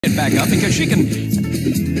right back up because she can...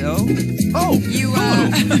 No. Oh, You,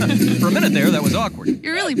 For a minute there, that was awkward.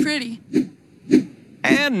 You're really pretty.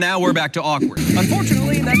 And now we're back to awkward.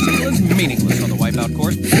 Unfortunately, that signal is meaningless on the Wipeout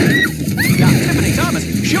course. Now, Tiffany Thomas,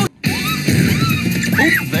 she'll...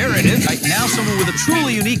 Oop, there it is. Right, now someone with a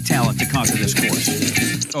truly unique talent to conquer this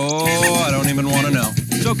course. Oh, I don't even want to know.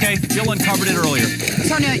 It's okay, Jill uncovered it earlier.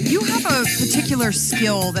 Sonia, you have a particular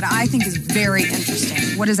skill that I think is very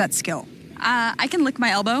interesting. What is that skill? I can lick my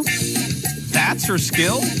elbow. That's her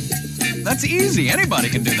skill? That's easy. Anybody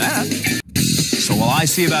can do that. So while I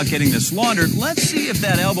see about getting this laundered, let's see if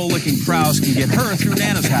that elbow-licking prowess can get her through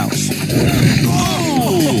Nana's house.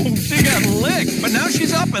 Oh, she got licked, but now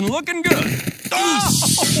she's up and looking good. Oh,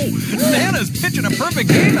 Nana's pitching a perfect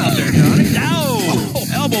game out there, Johnny. Ow!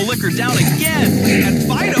 Elbow licker down again. And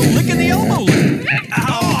Fido licking the elbow lick.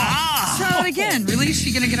 Ow! Try it again. Really? Is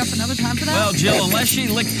she gonna get up another time for that? Well, Jill, unless she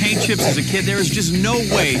licked paint chips as a kid, there is just no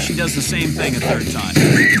way she does the same thing a third time.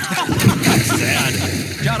 Sad.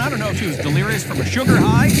 John, I don't know if she was delirious from a sugar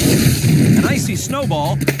high, an icy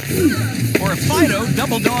snowball, or if Fido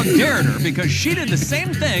double dog dared her because she did the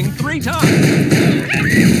same thing 3 times.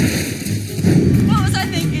 What was I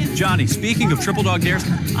thinking? Johnny, speaking of triple dog dares,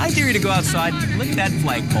 I dare you to go outside and lick that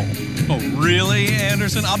flagpole. Oh, really,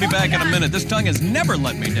 Anderson? I'll be back in a minute. This tongue has never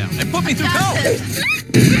let me down. It put me through college.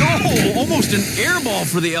 Oh, almost an air ball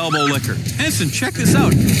for the elbow licker. Henson, check this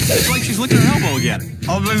out. It's like she's licking her elbow again.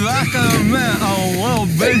 I'll be back in a minute. I'm a little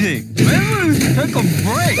busy. Maybe we should take a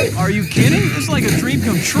break. Are you kidding? It's like a dream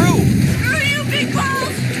come true. Screw you, big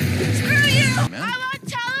balls! Screw you! I'm on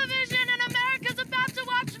television and America's about to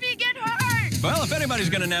watch me get hurt! Well, if anybody's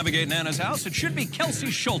going to navigate Nana's house, it should be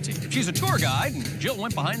Kelsey Schulte. She's a tour guide, and Jill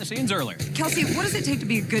went behind the scenes earlier. Kelsey, what does it take to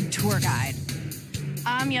be a good tour guide?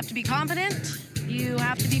 You have to be confident, you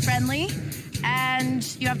have to be friendly, and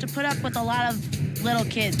you have to put up with a lot of little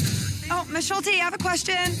kids. Oh, Miss Schulte, I have a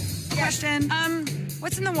question.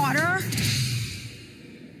 What's in the water?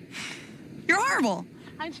 You're horrible.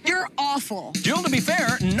 You're awful. Jill, to be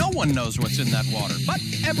fair, no one knows what's in that water, but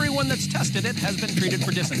everyone that's tested it has been treated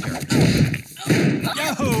for dysentery.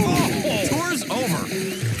 Yahoo! Tour's over.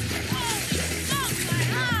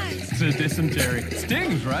 It's a dysentery.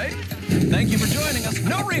 Stings, right? Thank you for joining us.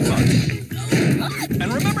 No refunds.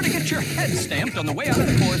 And remember to get your head stamped on the way out of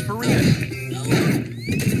the course for re-entry.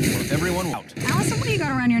 For everyone out. Allison, what do you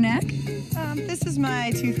got around your neck? This is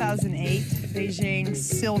my 2008 Beijing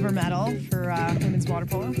silver medal for women's water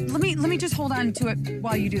polo. Let me just hold on to it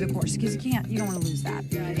while you do the course, because you don't want to lose that.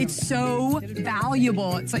 It's so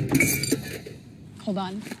valuable. It's like, hold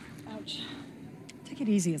on. Ouch. Take it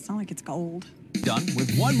easy. It's not like it's gold. Done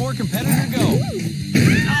with one more competitor to go.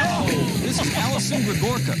 Oh, this is Allison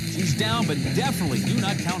Grigorka. She's down, but definitely do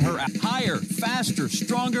not count her out. Higher, faster,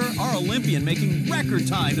 stronger, our Olympian making record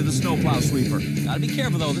time to the snowplow sweeper. Gotta be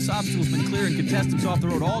careful, though. This obstacle's been clearing contestants off the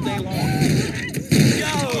road all day long.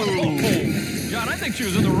 Oh, John, I think she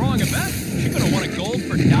was in the wrong event. She could have won a gold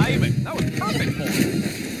for diving. That was perfect for her.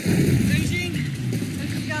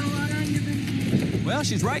 Well,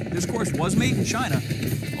 she's right. This course was made in China,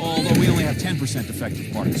 although we only have 10%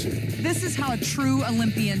 defective parts. This is how a true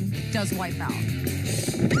Olympian does Wipeout.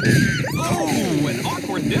 Oh, and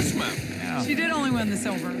awkward dismount. Yeah. She did only win the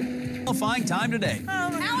silver. Qualifying time today.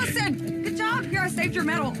 Allison, good job. Here, I saved your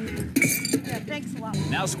medal. Yeah, thanks a lot.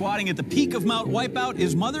 Now squatting at the peak of Mount Wipeout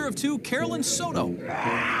is mother of 2, Carolyn Soto.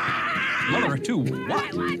 Mother of 2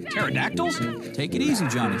 what? Pterodactyls? Take it easy,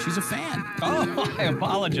 Johnny. She's a fan. Oh, I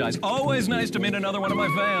apologize. Always nice to meet another one of my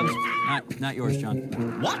fans. Not yours, John.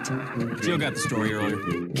 What? Jill got the story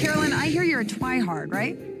earlier. Carolyn, I hear you're a twihard,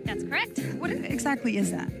 right? That's correct. What exactly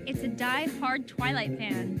is that? It's a die-hard Twilight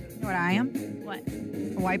fan. You know what I am? What?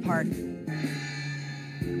 A Wipeout.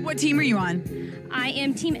 What team are you on? I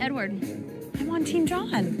am Team Edward. I'm on Team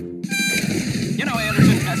John. You know,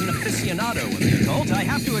 Anderson, as an aficionado of the occult, I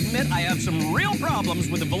have to admit I have some real problems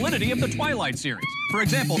with the validity of the Twilight series. For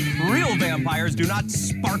example, real vampires do not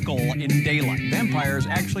sparkle in daylight. Vampires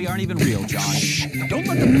actually aren't even real, John. Shh! Don't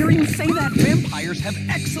let them hear you say that. Vampires have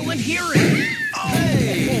excellent hearing.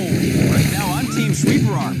 Hey! Right now, I'm Team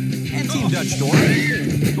Sweeper Arm and Team Dutch Door.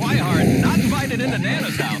 Twihard not invited into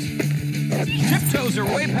Nana's house. Tiptoes are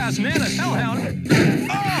way past Nana's hellhound.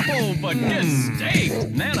 Oh, but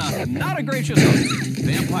distinct. Nana, not a gracious host.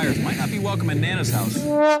 Vampires might not be welcome in Nana's house.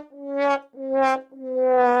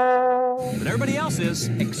 But everybody else is.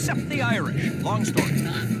 Except the Irish. Long story.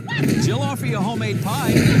 Jill offer you a homemade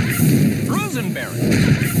pie. Rosenberry.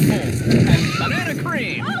 Oh, and banana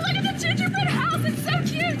cream. Oh, look at the gingerbread house. It's so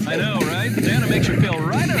cute. I know, right? Nana makes you feel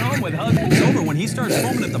right at home with hugs. It's over when he starts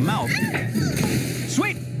foaming at the mouth.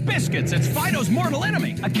 Sweet biscuits! It's Fido's mortal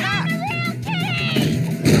enemy, a cat!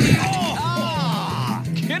 Oh!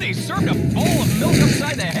 Kitty served a bowl of milk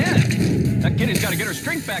upside the head! That kitty's got to get her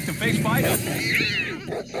strength back to face Fido.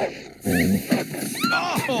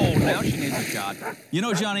 Oh, now she needs a shot. You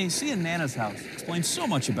know, Johnny, seeing Nana's house explains so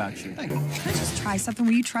much about you. Can I just try something?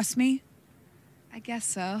 Will you trust me? I guess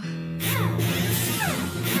so.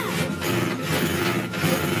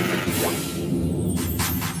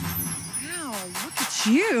 Wow, look at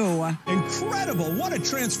you. Incredible! What a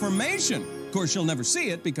transformation! Of course, she'll never see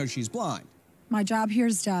it because she's blind. My job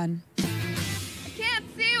here's done. I can't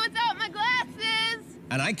see without my glasses.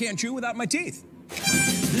 And I can't chew without my teeth.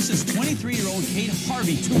 This is 23-year-old Kate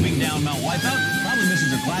Harvey tubing down Mount Wipeout. Probably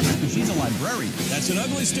misses her glasses because she's a librarian. That's an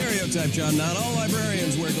ugly stereotype, John. Not all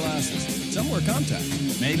librarians wear glasses. Some wear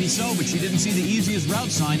contacts. Maybe so, but she didn't see the easiest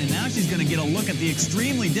route sign, and now she's going to get a look at the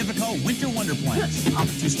extremely difficult winter wonder plants.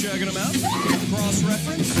 Just checking them out.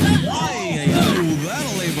 Cross-reference. Oh,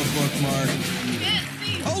 that'll leave a bookmark.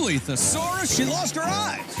 Holy thesaurus, she lost her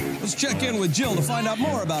eyes. Let's check in with Jill to find out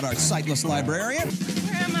more about our sightless librarian.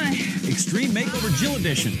 Where am I? Extreme Makeover Jill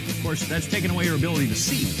Edition. Of course, that's taken away her ability to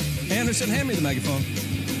see. Anderson, hand me the megaphone.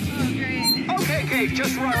 Oh, great. Okay, Kate,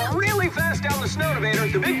 just run really fast down the snow elevator.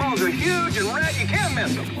 The big balls are huge and red. You can't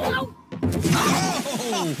miss them.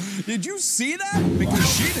 Oh, did you see that? Because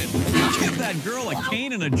she didn't. Give that girl a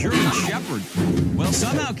cane and a German Shepherd. Well,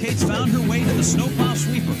 somehow Kate's found her way to the snowplow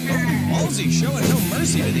sweeper. Halsey's showing no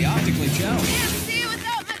mercy to the optically challenged. Can't see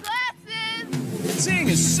without my glasses. Seeing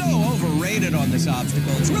is so overrated on this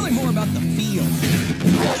obstacle. It's really more about the feel.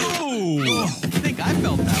 Oh, I think I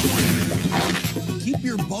felt that one. Keep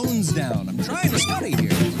your bones down. I'm trying to study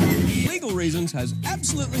here. Legal reasons has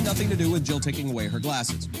absolutely nothing to do with Jill taking away her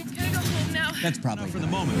glasses. Gotta go home now. That's probably For the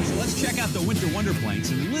moment, so let's check out the Winter Wonder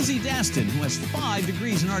Planks and Lizzie Daston, who has 5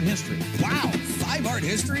 degrees in art history. Wow, 5 art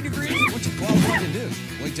history degrees? What's it qualified to do?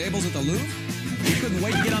 Wait tables at the Louvre? She couldn't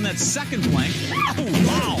wait to get on that second plank. Oh,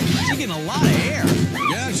 wow, she's getting a lot of air.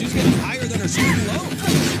 Yeah, she's getting higher than her student loan.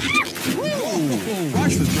 Whoa,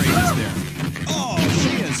 rush with greatness there. Oh,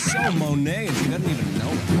 she is so Monet and she doesn't even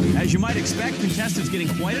know it. As you might expect, contestants getting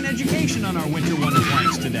quite an education on our Winter Wonder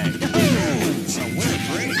Planks today. Oh, so we're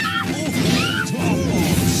great. Oh,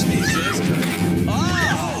 Jesus.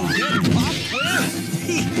 Oh, getting pop quiz.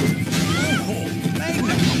 Oh,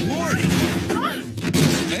 magna cum laude.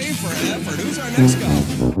 A for effort. Who's our next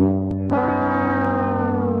golfer?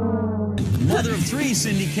 Mother of 3,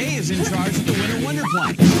 Cindy Kay, is in charge of the Winter Wonder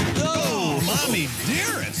Planks. Oh, mommy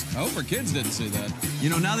dearest. I hope her kids didn't see that. You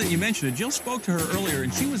know, now that you mention it, Jill spoke to her earlier,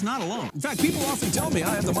 and she was not alone. In fact, people often tell me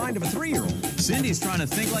I have the mind of a 3-year-old. Cindy's trying to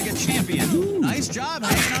think like a champion. Nice job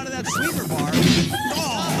hanging onto that sweeper bar.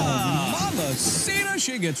 Oh, Mama Cena,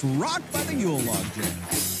 she gets rocked by the Yule log jam.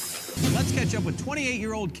 Let's catch up with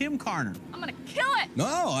 28-year-old Kim Carner. I'm gonna kill it. No,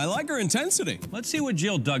 I like her intensity. Let's see what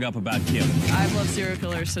Jill dug up about Kim. I've loved serial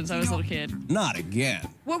killers since I was a little kid. Not again.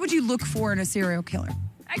 What would you look for in a serial killer?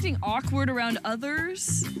 Acting awkward around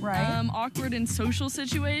others. Right. Awkward in social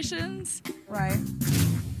situations. Right.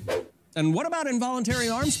 And what about involuntary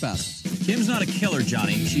arm spasms? Kim's not a killer,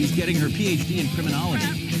 Johnny. She's getting her PhD in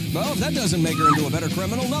criminology. Well, if that doesn't make her into a better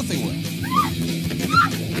criminal, nothing will.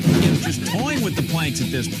 Kim's just toying with the planks at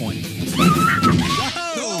this point.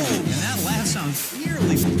 Whoa! And that laugh sounds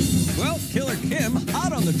eerily. Well, Killer Kim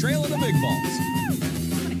hot on the trail of the big balls.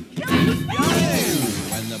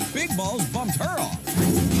 Oh, and the big balls bumped her off.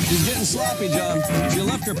 She's getting sloppy, John. She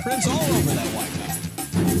left her prints all over that white house.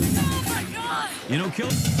 Oh my God. You know, Kill.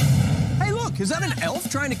 Hey, look, is that an elf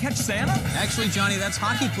trying to catch Santa? Actually, Johnny, that's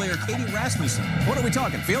hockey player Katie Rasmussen. What are we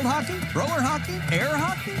talking? Field hockey? Roller hockey? Air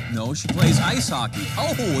hockey? No, she plays ice hockey.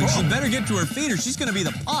 Oh, and she better get to her feet or she's going to be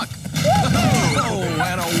the puck. Oh,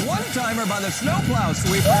 and a one-timer by the snowplow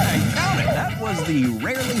sweeper, and count it. That was the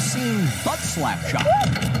rarely seen butt slap shot.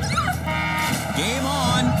 Game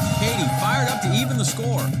on. Katie fired up to even the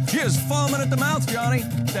score. She is foaming at the mouth, Johnny,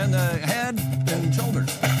 and the head and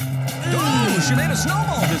shoulders. Oh, she made a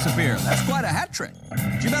snowball disappear. That's quite a hat trick.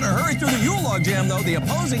 She better hurry through the Yule log jam, though. The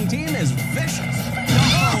opposing team is vicious.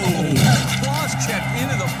 Oh, cross-check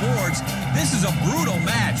into the boards. This is a brutal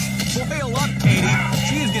match. Boil up, Katie.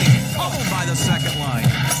 She is getting pummeled by the second line.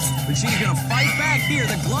 But she's going to fight back here.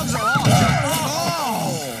 The gloves are off.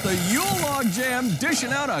 Oh, the Yule log jam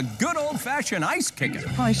dishing out a good old-fashioned ice kicking.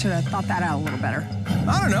 Probably should have thought that out a little better.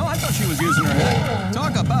 I don't know. I thought she was using her head.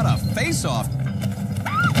 Talk about a face-off.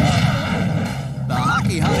 The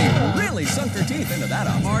hockey hottie really sunk her teeth into that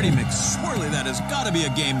outfit. Marty McSwirly, that has got to be a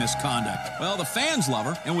game misconduct. Well, the fans love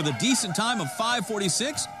her, and with a decent time of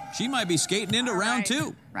 5:46, she might be skating into round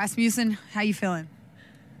 2. Rasmussen, how you feeling?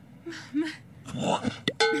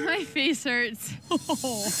 My face hurts.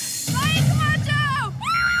 Flying Camacho!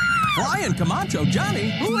 Flying Camacho?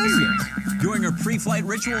 Johnny, who is this? Doing her pre-flight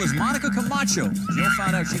ritual is Monica Camacho. Jill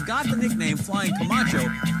found out she got the nickname Flying Camacho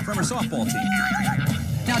from her softball team.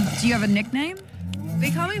 Now, do you have a nickname? They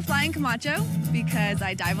call me Flying Camacho because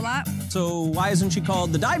I dive a lot So why isn't she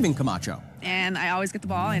called the Diving Camacho? and I always get the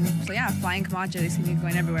ball. And so, yeah, Flying Camacho, they see me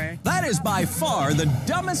going everywhere. That is by far the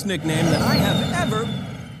dumbest nickname that I have ever...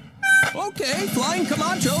 Okay, Flying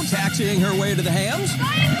Camacho taxiing her way to the hams.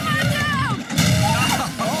 Flying Camacho!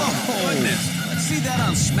 Oh, goodness. Let's see that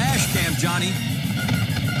on Smash Cam, Johnny.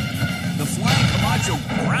 The Flying Camacho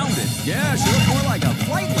grounded. Yeah, she looked more like a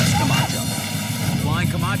flightless Camacho. Flying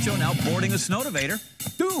Camacho now boarding a Snowtivator.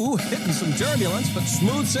 Ooh, hitting some turbulence, but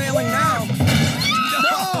smooth sailing now.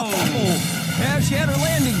 Oh! Yeah, she had her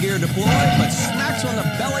landing gear deployed, but smacks on the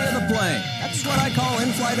belly of the plane. That's what I call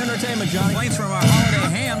in-flight entertainment, Johnny. Planes from our holiday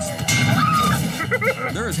hams.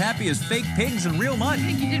 They're as happy as fake pigs in real mud. I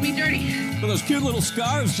think you did me dirty. For those cute little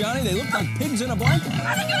scarves, Johnny, they look like pigs in a blanket.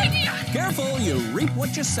 That's a good idea! Careful, you reap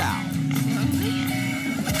what you sow.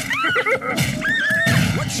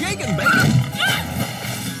 What's shaking, baby?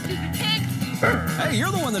 Stupid pig! Hey,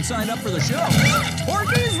 you're the one that signed up for the show.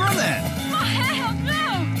 Porky's Revenge. Oh, hell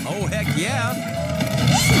no! Oh, heck yeah.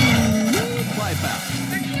 Wipeout.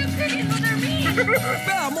 They're cute crickets, but they're mean!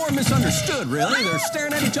 Well, more misunderstood, really. They're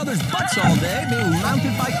staring at each other's butts all day, being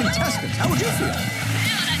mounted by contestants. How would you feel?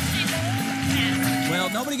 Well,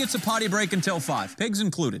 nobody gets a potty break until 5, pigs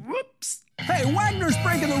included. Whoops. Hey, Wagner's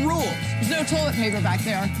breaking the rules. There's no toilet paper back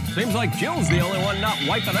there. Seems like Jill's the only one not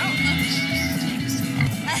wiping out.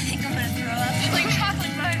 I think I'm gonna throw up. It's like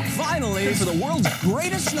chocolate butter. Finally, for the world's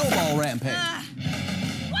greatest snowball rampage.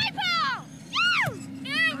 Wipeout! No!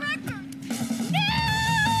 New record! New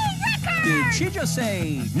record! Did she just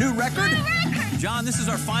say new record? John, this is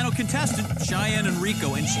our final contestant, Cheyenne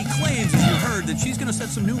Enrico, and she claims, as you heard, that she's going to set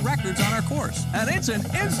some new records on our course. And it's an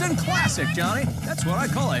instant classic, Johnny. That's what I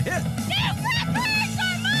call a hit. New records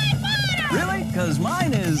on my bottom! Really? Because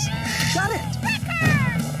mine is Shut It.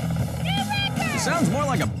 Record! New record! Sounds more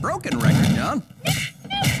like a broken record, John.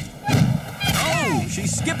 Oh,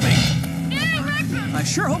 she's skipping. New record! I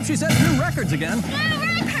sure hope she sets new records again. New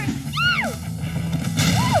record!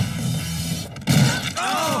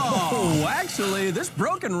 Oh, actually, this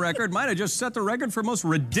broken record might have just set the record for most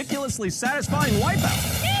ridiculously satisfying wipeout.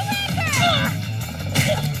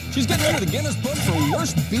 She's getting into the Guinness Book for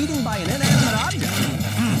worst beating by an inanimate object.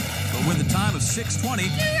 But with a time of 6:20, New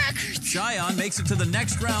record! Cheyenne makes it to the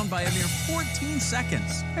next round by a mere 14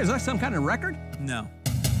 seconds. Hey, is that some kind of record? No.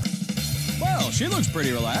 Well, she looks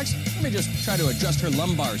pretty relaxed. Let me just try to adjust her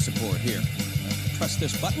lumbar support here. Press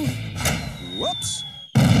this button. Whoops.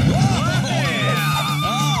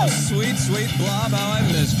 Oh, sweet, sweet Blob, how I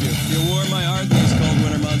missed you. You warmed my heart in these cold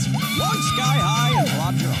winter months. Long sky high and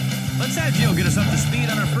Blob drunk. Let's have Jill get us up to speed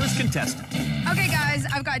on our first contestant. Okay, guys,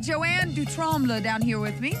 I've got Joanne Dutremble down here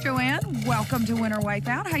with me. Joanne, welcome to Winter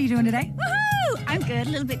Wipeout. How you doing today? Woohoo! I'm good, a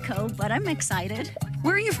little bit cold, but I'm excited.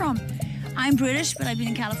 Where are you from? I'm British, but I've been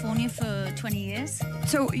in California for 20 years.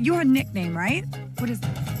 So you have a nickname, right? What is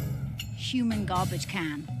that? Human garbage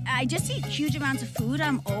can. I just eat huge amounts of food.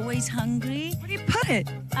 I'm always hungry. Where do you put it?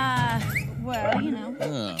 Well, you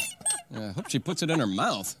know. I hope she puts it in her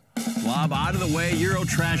mouth. Blob out of the way,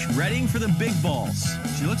 Eurotrash readying for the big balls.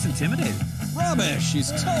 She looks intimidated. Rubbish,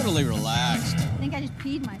 she's totally relaxed. I think I just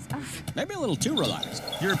peed myself. Maybe a little too relaxed.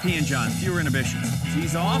 European John, fewer inhibitions.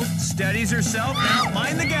 She's off, steadies herself. Now,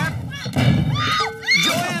 mind the gap.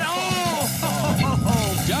 Joanne, oh!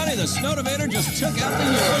 Johnny the Snowtivator just took out the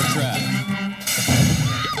Eurotrash.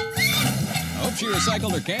 I hope she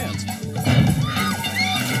recycled her cans.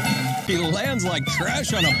 He lands like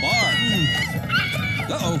trash on a bar.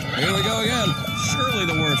 Uh-oh, here we go again. Surely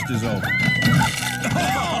the worst is over.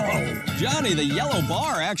 Oh! Johnny, the yellow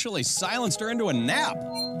bar actually silenced her into a nap.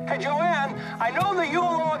 Hey, Joanne, I know the Yule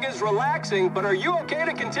log is relaxing, but are you okay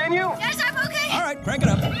to continue? Yes, I'm okay! All right, crank it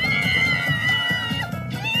up.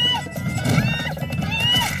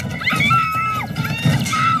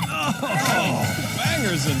 Oh,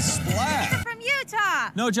 bangers and splat. From Utah!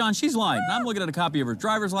 No, John, she's lying. I'm looking at a copy of her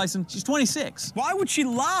driver's license. She's 26. Why would she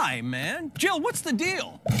lie, man? Jill, what's the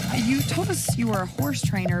deal? You told us you were a horse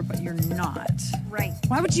trainer, but you're not. Right.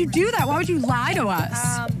 Why would you do that? Why would you lie to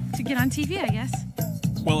us? To get on TV, I guess.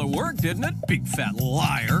 Well, it worked, didn't it? Big fat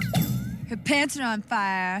liar. Her pants are on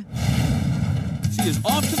fire. She is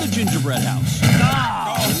off to the gingerbread house.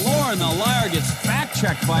 Oh, Lord, the liar gets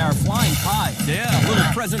fact-checked by our flying pie. Yeah, a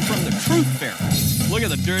little present from the truth fairy. Look at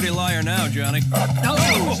the dirty liar now, Johnny.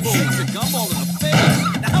 Oh, she shakes a gumball to the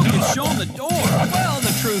face. Now we can show him the door. Well,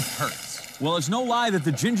 the truth hurts. Well, it's no lie that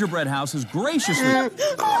the gingerbread house is graciously...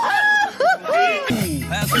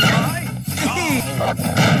 Passing by?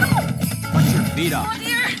 Put your feet up. Oh,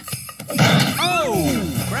 dear.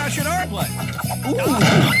 Oh! Crash at our place.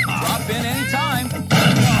 Drop in anytime.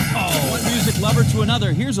 One music lover to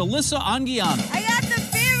another. Here's Alyssa Anguiano. I got the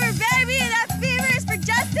fever, baby, and that fever is for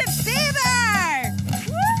Justin Bieber!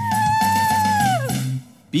 Woo!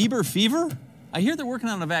 Bieber fever? I hear they're working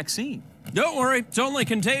on a vaccine. Don't worry, it's only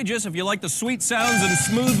contagious if you like the sweet sounds and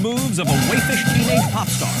smooth moves of a waifish teenage pop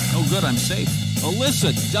star. Oh, good, I'm safe.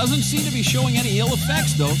 Alyssa doesn't seem to be showing any ill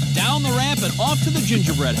effects, though. Down the ramp and off to the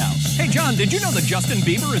gingerbread house. Hey, John, did you know that Justin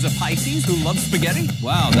Bieber is a Pisces who loves spaghetti?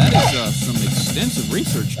 Wow, that is some extensive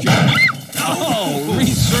research, John. Oh,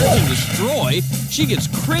 research and destroy. She gets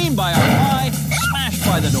creamed by our pie, smashed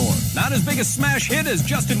by the door. Not as big a smash hit as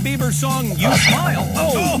Justin Bieber's song, You Smile.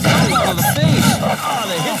 Oh, out of the face.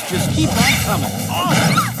 The hits just keep on coming.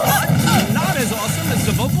 Awesome, but not as awesome as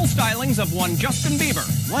the vocal stylings of one Justin Bieber.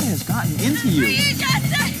 What has gotten into you? You,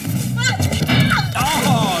 Justin!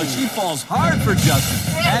 Oh, she falls hard for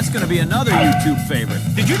Justin. That's going to be another YouTube favorite.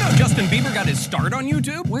 Did you know Justin Bieber got his start on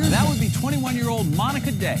YouTube? Where? That would be 21-year-old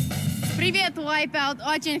Monica Day. Привет, Wipeout.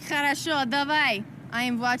 Очень хорошо. Давай. I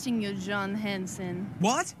am watching you, John Henson.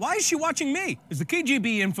 What? Why is she watching me? Is the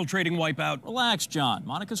KGB infiltrating Wipeout? Relax, John.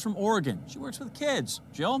 Monica's from Oregon. She works with kids.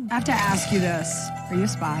 Jill? I have to ask you this. Are you a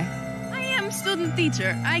spy? I am student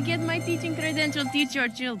teacher. I get my teaching credential teach your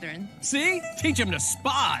children. See? Teach him to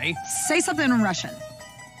spy. Say something in Russian.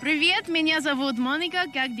 Привет, меня зовут Monica.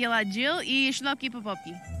 Как дела, Jill? И шлепки по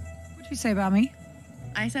попке. What did you say about me?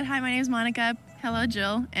 I said, hi, my name's Monica. Hello,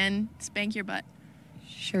 Jill. And spank your butt.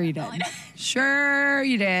 Sure you did. Sure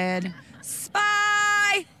you did.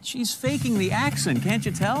 Spy! She's faking the accent, can't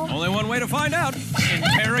you tell? Only one way to find out.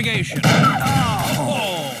 Interrogation.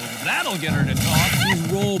 Oh, that'll get her to talk. She's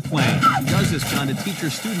role-playing. She does this, John, to teach her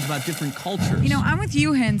students about different cultures. You know, I'm with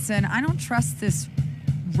you, Henson. I don't trust this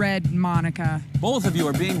Red Monica. Both of you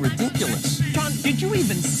are being ridiculous. John, did you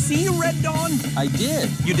even see Red Dawn? I did.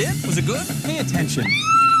 You did? Was it good? Pay attention.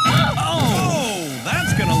 Oh,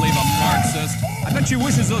 that's gonna leave a mark, sis. I bet she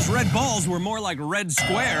wishes those red balls were more like red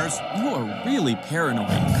squares. You are really paranoid.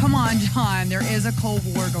 Come on, John. There is a Cold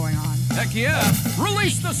War going on. Heck yeah.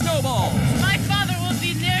 Release the snowballs. My father will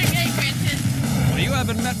be very angry. Well, you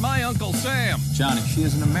haven't met my Uncle Sam. Johnny, she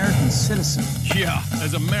is an American citizen. Yeah,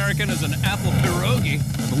 as American as an apple pierogi.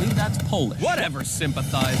 I believe that's Polish. Whatever,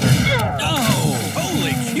 sympathizer. Oh!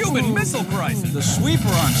 Holy Cuban Missile Crisis. The sweeper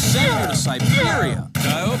on Senator to Siberia.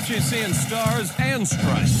 I hope she's seeing stars and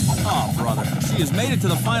stripes. Oh, brother. She has made it to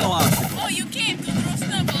the final obstacle. Oh, you came to throw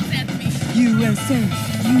snowballs at me. USA,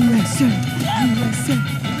 USA, USA.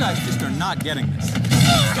 You guys just are not getting this.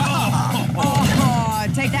 Oh,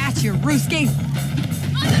 take that, you Ruski.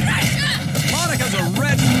 Monica's a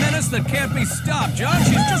red menace that can't be stopped, John.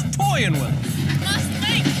 She's just toying with us. Must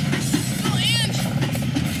make no end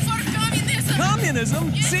for communism.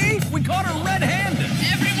 Communism? See? We caught her red-handed.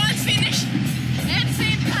 Everyone finish at the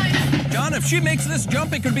same time. John, if she makes this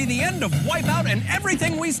jump, it could be the end of Wipeout and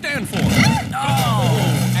everything we stand for.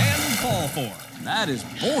 And fall for. That is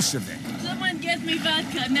Bolshevik. Someone get me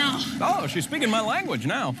vodka now. Oh, she's speaking my language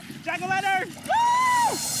now. Jack-o'-lantern.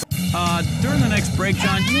 During the next break,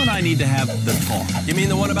 John, you and I need to have the talk. You mean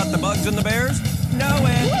the one about the bugs and the bears? No,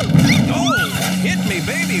 Ed. Oh, hit me,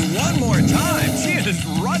 baby, one more time. She is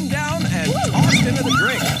run down and tossed into the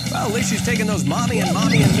drink. Well, at least she's taking those mommy and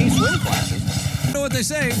me swim classes. You know what they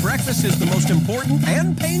say, breakfast is the most important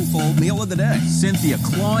and painful meal of the day. Cynthia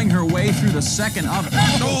clawing her way through the second oven.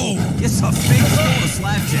 Oh, It's a fake bowl of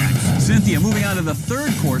slapjacks. Cynthia moving on to the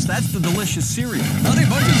third course. That's the delicious cereal. honey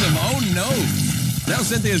bunches of oh no. Now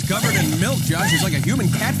Cynthia's covered in milk, John. She's like a human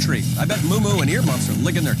cat tree. I bet Moo Moo and earmuffs are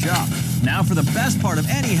licking their chops. Now for the best part of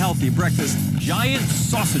any healthy breakfast, giant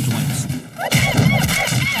sausage links.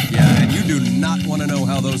 Yeah, and you do not want to know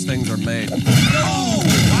how those things are made. Oh,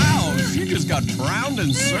 wow. She just got browned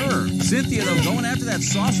and served. Cynthia, though, going after that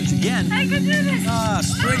sausage again. I could do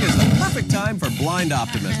this. Spring is the perfect time for blind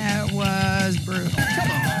optimism. That was brutal.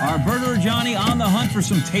 Our birder Johnny on the hunt for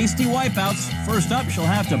some tasty wipeouts. First up, she'll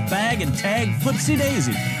have to bag and tag Flipsy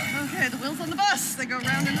Daisy. Okay, the wheels on the bus, they go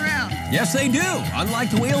round and round. Yes, they do, unlike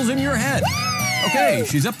the wheels in your head. Okay,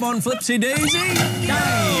 she's up on Flipsy Daisy. Go!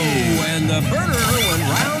 And the birder went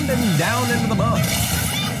round and down into the mud.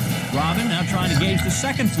 Robin now trying to gauge the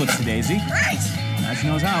second Flipsy Daisy. Right! Now she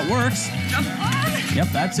knows how it works. Jump on Yep,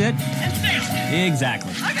 that's it. and stay.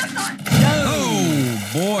 Exactly. I got that. Oh,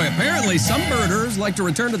 boy, apparently some birders like to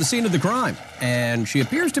return to the scene of the crime. And she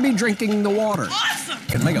appears to be drinking the water. Awesome!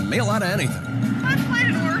 Can make a meal out of anything. I've played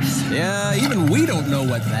it worse. Yeah, even we don't know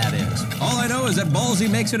what that is. All I know is that Ballsy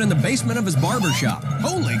makes it in the basement of his barber shop.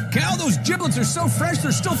 Holy cow, those giblets are so fresh,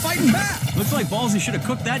 they're still fighting back. Looks like Ballsy should have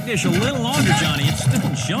cooked that dish a little longer, Johnny. It's still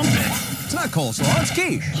jumping. It's not coleslaw, it's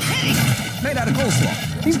quiche. Made out of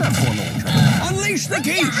coleslaw. He's not formally trained. Unleash the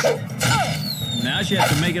quiche! Now she has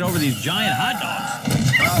to make it over these giant hot dogs.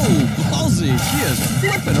 Oh, Ballsy, she is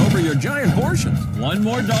flipping over your giant portions. One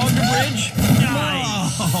more dog to bridge.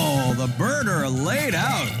 Nice. Oh, the birder laid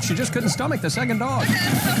out. She just couldn't stomach the second dog.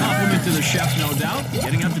 Compliment to the chef, no doubt.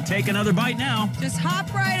 Getting up to take another bite now. Just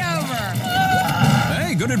hop right over.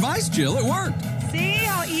 Hey, good advice, Jill. It worked. See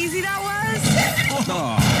how easy that was?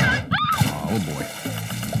 Oh boy.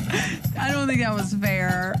 I don't think that was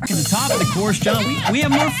fair. At the top of the course, John, we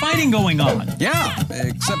have more fighting going on. Yeah,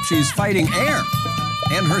 except she's fighting air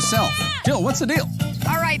and herself. Jill, what's the deal?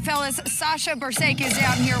 All right, fellas, Sasha Bursek is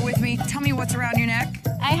down here with me. Tell me what's around your neck.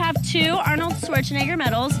 I have 2 Arnold Schwarzenegger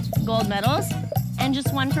medals, gold medals, and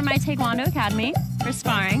just 1 from my Taekwondo Academy for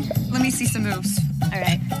sparring. Let me see some moves. All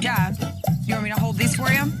right. Yeah. You want me to hold these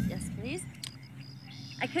for you? Yes, please.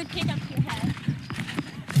 I could kick up to your head.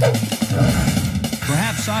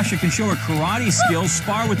 Perhaps Sasha can show her karate skills,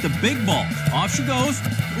 spar with the big balls. Off she goes.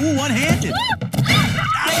 Ooh, one-handed.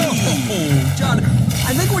 Oh, John,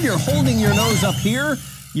 I think when you're holding your nose up here,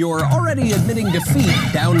 you're already admitting defeat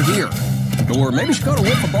down here. Or maybe she got a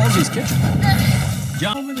whiff of Ballsy's kitchen.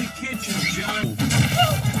 John, over the kitchen, John.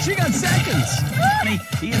 She got seconds.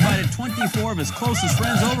 He invited 24 of his closest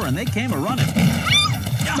friends over, and they came a-running.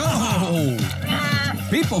 Oh!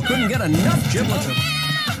 People couldn't get enough giblets of...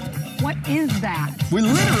 What is that? We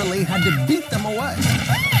literally had to beat them away.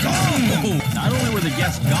 Oh! Not only were the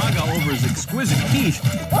guests gaga over his exquisite quiche,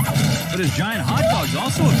 but his giant hot dog's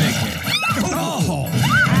also a big hit. Oh!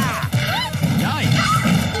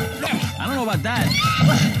 Yikes. I don't know about that,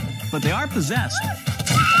 but they are possessed.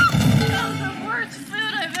 That was the worst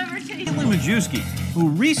food I've ever tasted. Caitlin Majewski, who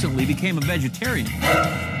recently became a vegetarian.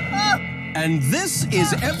 And this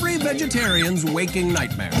is every vegetarian's waking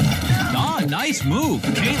nightmare. Ah, nice move.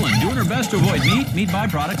 Caitlin doing her best to avoid meat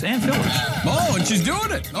byproducts, and fillers. Oh, and she's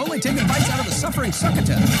doing it. Only taking bites out of the suffering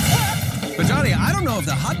succotash. But, Johnny, I don't know if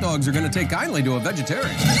the hot dogs are going to take kindly to a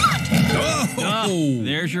vegetarian. Oh!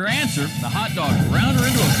 There's your answer. The hot dog ground her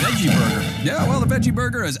into a veggie burger. Yeah, well, the veggie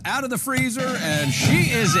burger is out of the freezer, and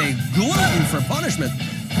she is a glutton for punishment.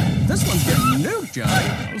 This one's getting nuked,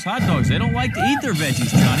 Johnny. Those hot dogs, they don't like to eat their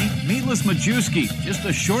veggies, Johnny. Meatless Majewski, just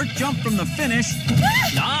a short jump from the finish.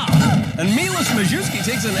 And Meatless Majewski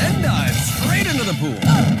takes an end dive straight into the pool.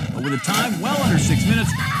 But with a time well under 6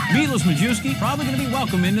 minutes, Meatless Majewski probably going to be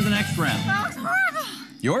welcome into the next round. That was horrible.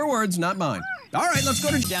 Your words, not mine. All right, let's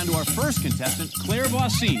go down to our first contestant, Claire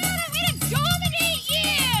Bossini. I'm gonna dominate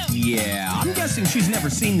you. Yeah, I'm guessing she's never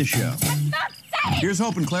seen the show. Stop saying. Here's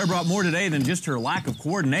hoping Claire brought more today than just her lack of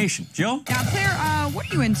coordination. Jill? Now, Claire, what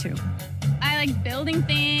are you into? I like building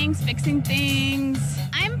things, fixing things.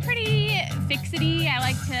 I'm pretty fixity. I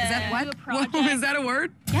like to Is that what? do a project. Is that a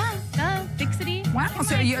word? Yeah, fixity. Wow,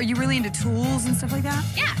 so are you really into tools and stuff like that?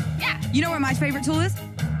 Yeah. You know what my favorite tool is?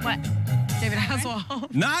 What? David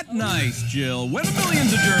Hasselhoff. Not nice, Jill. When have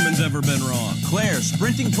millions of Germans ever been wrong? Claire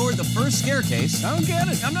sprinting toward the first staircase. I don't get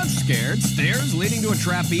it. I'm not scared. Stairs leading to a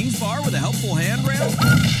trapeze bar with a helpful handrail.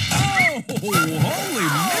 Oh, holy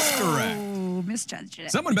misdirect. Oh, misjudged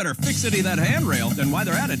it. Someone better fixity that handrail, and while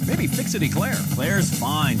they're at it, maybe fixity Claire. Claire's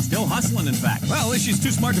fine. Still hustling, in fact. Well, at least she's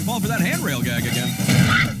too smart to fall for that handrail gag again.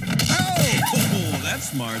 Oh, that's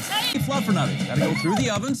smart. Fluffernutters. Gotta go through the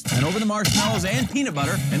ovens, and over the marshmallows and peanut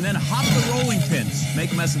butter, and then hop the rolling pins.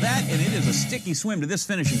 Make a mess of that, and it is a sticky swim to this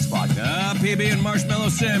finishing spot. PB and marshmallow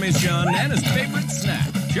Sammy's John, Nana's favorite snack.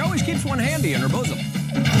 She always keeps one handy in her bosom.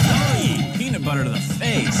 Oh, peanut butter to the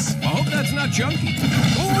face. I hope that's not chunky.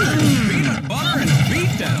 Ooh, peanut butter and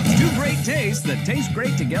beatdowns. Two great tastes that taste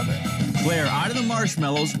great together. Claire out of the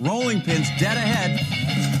marshmallows, rolling pins dead ahead.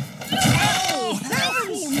 Oh, no!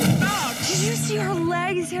 Did you see her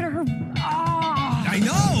legs hit her? Oh. I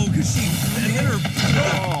know, because she hit her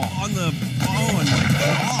on the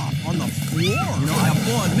floor. You know, I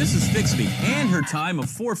applaud Mrs. Fixby and her time of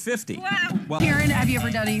 4:50. Wow. Well, Karen, have you ever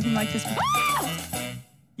done anything like this before?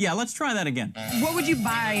 yeah, let's try that again. What would you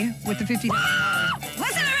buy with the 50?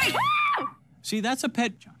 Listen to me! See, that's a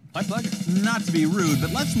pet. My pleasure. Not to be rude,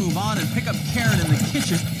 but let's move on and pick up Karen in the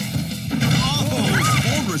kitchen. Oh,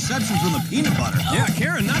 cold reception from the peanut butter. Yeah,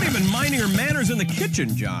 Karen, not even minding her manners in the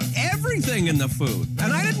kitchen, John. Everything in the food.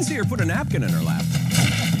 And I didn't see her put a napkin in her lap.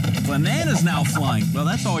 Bananas now flying. Well,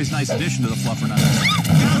 that's always a nice addition to the Fluffernutter.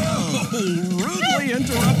 Oh, rudely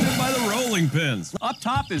interrupted by the rolling pins. Up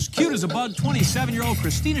top is cute as a bug, 27-year-old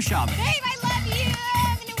Christina Chavez. Babe, I love you.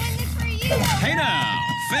 I'm gonna win this Hey now,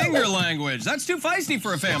 finger language. That's too feisty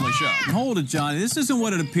for a family show. Hold it, Johnny. This isn't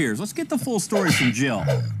what it appears. Let's get the full story from Jill.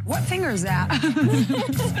 What finger is that?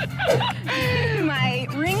 My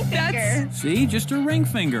ring finger. See, just a ring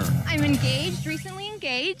finger. I'm engaged, recently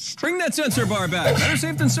engaged. Bring that sensor bar back. Better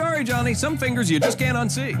safe than sorry, Johnny. Some fingers you just can't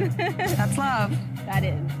unsee. That's love. That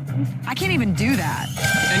is. I can't even do that.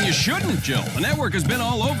 And you shouldn't, Jill. The network has been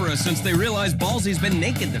all over us since they realized Ballsy's been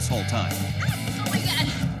naked this whole time. Oh my God.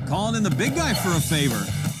 Calling in the big guy for a favor.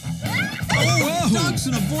 Oh, he ducks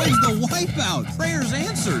and avoids the wipeout. Prayers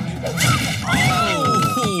answered.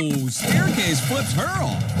 Oh, staircase flips her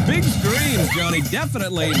off. Big screams, Johnny.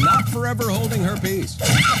 Definitely not forever holding her peace.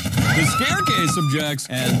 The staircase objects,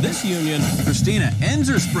 and this union. Christina ends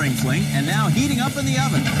her spring fling and now heating up in the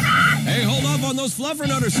oven. Hey, hold off on those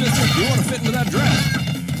fluffernutters, sister. You want to fit into that dress.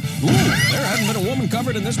 Ooh, there hasn't been a woman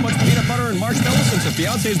covered in this much peanut butter and marshmallow since her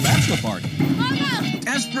fiance's bachelor party.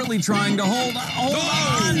 Desperately trying to hold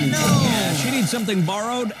on. No! Yeah, she needs something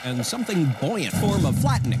borrowed and something buoyant, form of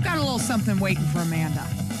flattening. Got a little something waiting for Amanda.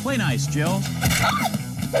 Play nice, Jill.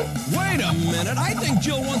 Wait a minute. I think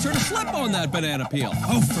Jill wants her to slip on that banana peel.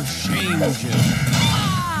 Oh, for shame, Jill.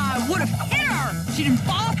 Ah, I would have hit her. She didn't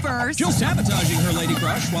fall first. Jill sabotaging her lady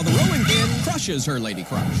crush while the rolling pin crushes her lady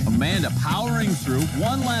crush. Amanda powering through.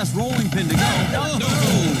 One last rolling pin to go. No.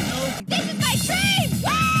 This is my dream!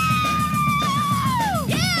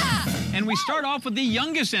 Yeah! And we start off with the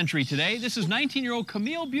youngest entry today. This is 19-year-old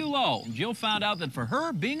Camille Bulow. Jill found out that for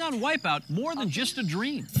her, being on Wipeout more than just a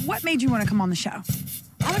dream. What made you want to come on the show?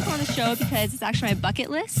 I want to go on the show because it's actually my bucket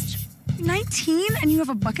list. 19 and you have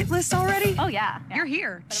a bucket list already? Oh, yeah. You're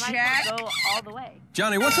here. But I might as well go all the way.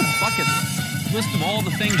 Johnny, what's a bucket list? List of all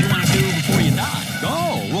the things you want to do before you die.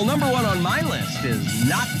 Oh, well, number one on my list is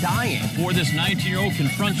not dying. Before this 19-year-old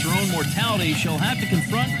confronts her own mortality, she'll have to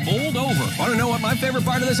confront bowled over. Want to know what my favorite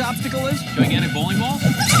part of this obstacle is? Gigantic bowling ball?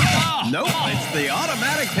 Nope, it's the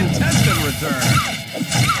automatic contestant return.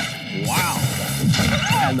 Wow.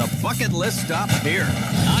 And the bucket list stops here.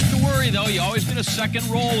 Not to worry, though. You always get a second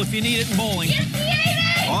roll if you need it in bowling.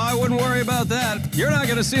 Oh, I wouldn't worry about that. You're not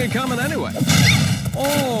going to see it coming anyway.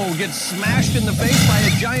 Oh, get smashed in the face by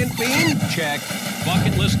a giant beam? Check.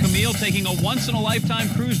 Bucket list Camille taking a once-in-a-lifetime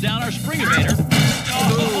cruise down our spring evader.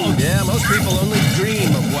 Oh. Yeah, most people only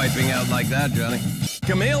dream of wiping out like that, Johnny.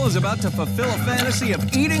 Camille is about to fulfill a fantasy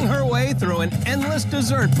of eating her way through an endless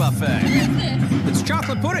dessert buffet. It's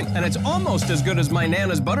chocolate pudding, and it's almost as good as my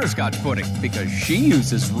Nana's butterscotch pudding, because she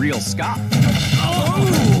uses real scotch.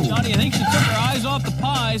 Oh! Johnny, I think she took her eyes off the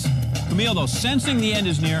pies. Camille, though, sensing the end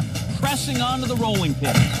is near, pressing onto the rolling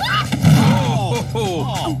pin.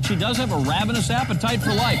 Oh, she does have a ravenous appetite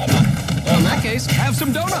for life, John. Well, in that case, have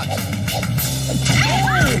some donuts.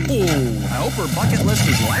 Oh, I hope her bucket list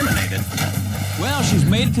is laminated. Well, she's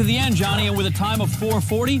made it to the end, Johnny, and with a time of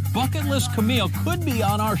 4:40, bucket list Camille could be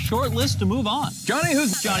on our short list to move on. Johnny,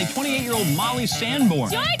 who's Johnny? 28-year-old Molly Sanborn.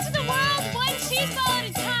 Joy to the world, one cheese ball at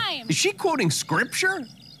a time. Is she quoting scripture?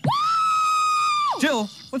 Jill,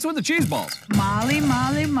 what's with the cheese balls? Molly,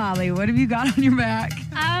 what have you got on your back?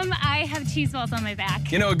 I have cheese balls on my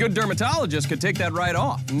back. You know, a good dermatologist could take that right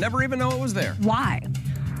off and never even know it was there. Why?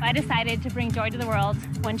 I decided to bring joy to the world,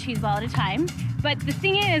 one cheese ball at a time. But the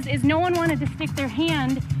thing is no one wanted to stick their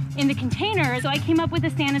hand in the container, so I came up with a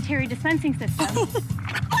sanitary dispensing system.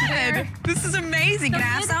 Good. This is amazing. Can I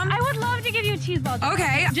have some? I would love to give you a cheese ball.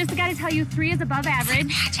 Okay. Just gotta tell you, 3 is above average.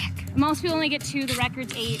 Magic. Most people only get 2, the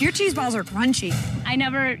record's 8. Your cheese balls are crunchy. I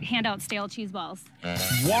never hand out stale cheese balls.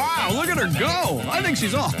 Wow, look at her go. I think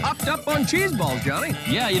she's all hopped up on cheese balls, Johnny.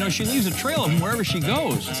 Yeah, you know, she leaves a trail of them wherever she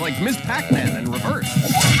goes. It's like Miss Pac-Man in reverse.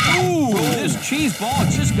 Ooh, this cheese ball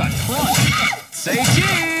just got crushed. Say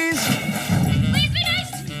cheese. Please be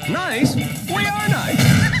nice. Nice? We are nice.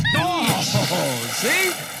 Oh,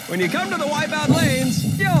 see? When you come to the Wipeout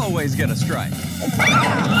lanes, you always get a strike.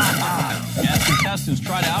 As contestants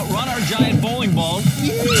try to outrun our giant bowling balls,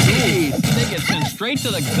 they get sent straight to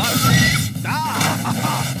the gutter.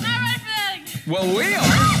 Well, we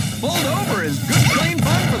are. Pulled over is good, clean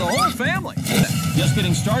fun for the whole family. Just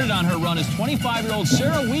getting started on her run is 25-year-old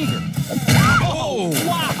Sarah Weeger. Oh,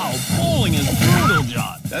 wow, bowling is brutal,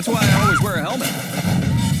 John. That's why I always wear a helmet.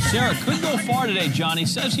 Sarah could go far today, Johnny.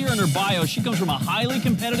 Says here in her bio she comes from a highly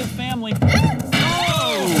competitive family.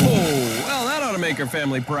 Oh, well, that ought to make her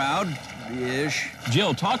family proud-ish.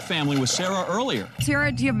 Jill talked family with Sarah earlier.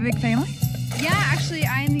 Sarah, do you have a big family? Yeah, actually,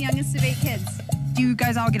 I am the youngest of 8 kids. Do you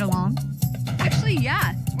guys all get along? Actually,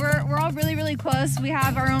 yeah. We're all really, really close. We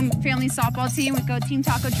have our own family softball team. We go Team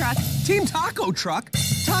Taco Truck. Team Taco Truck?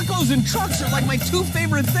 Tacos and trucks are like my two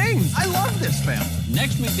favorite things. I love this family.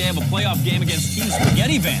 Next week, they have a playoff game against Team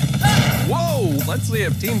Spaghetti Van. Whoa, let's see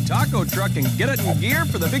if Team Taco Truck can get it in gear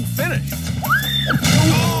for the big finish.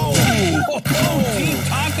 Team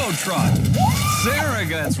Taco Truck. Sarah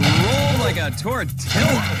gets rolled like a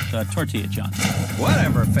tortilla. Tortilla, John.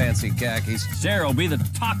 Whatever, fancy khakis. Sarah will be the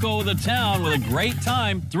taco of the town with a great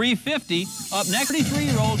time. 350. Up next,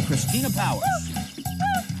 33-year-old Christina Powers.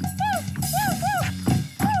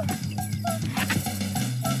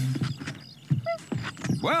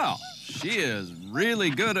 Well, she is really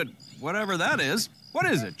good at whatever that is. What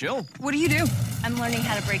is it, Jill? What do you do? I'm learning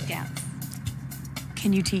how to break dance.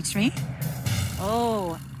 Can you teach me?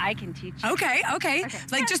 Oh, I can teach you. Okay.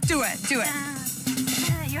 Like, just do it.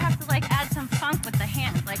 You have to, like, add some funk with the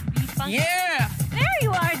hands, like, be funky. Yeah. There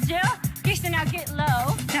you are, Jill. Houston, now get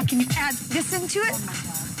low. Now, can you add this into it? Oh, my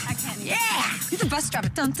God. I can't. Yeah. You're the bus driver.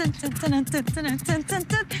 Dun, dun, dun, dun, dun, dun, dun, dun,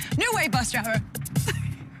 dun. New way, bus driver.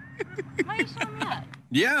 Why are you showing me that?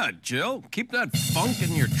 Yeah, Jill, keep that funk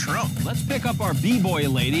in your trunk. Let's pick up our B-boy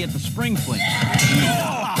lady at the spring fling.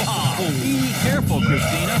 Be careful,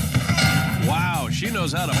 Christina. Wow, she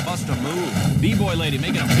knows how to bust a move. B-boy lady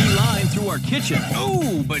making a beeline through our kitchen.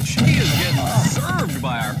 Oh, but she is getting served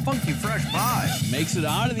by our funky fresh pie. Makes it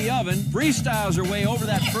out of the oven, freestyles her way over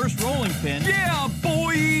that first rolling pin. Yeah,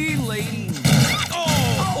 boy, lady.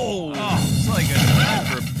 Oh, it's like a time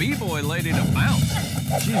for B-boy lady to bounce.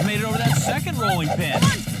 She's made it over that second rolling pin.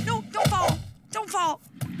 Come on. No, don't fall. Don't fall.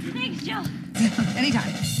 Thanks, Jill.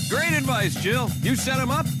 Anytime. Great advice, Jill. You set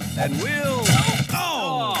him up, and we'll...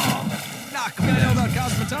 Knock. I know about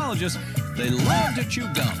cosmetologists. They love to chew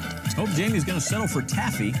gum. Hope Jamie's gonna settle for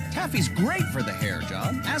taffy. Taffy's great for the hair,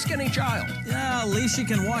 John. Ask any child. Yeah, at least she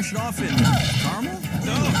can wash it off in caramel.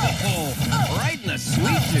 Oh, right in the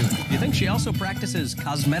sweet tooth. Do you think she also practices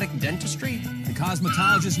cosmetic dentistry? The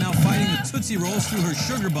cosmetologist now fighting the Tootsie Rolls through her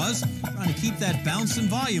sugar buzz, trying to keep that bounce and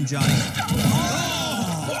volume, Johnny.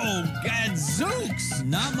 Oh, gadzooks!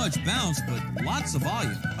 Not much bounce, but lots of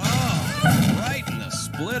volume. Oh, right in the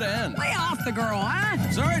split end. Lay off the girl, huh?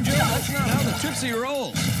 Sorry, Jill, that's not how the Tootsie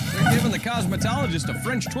rolls. They're giving the cosmetologist a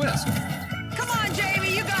French twist. Come on,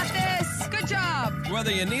 Jamie, you got this. Good job.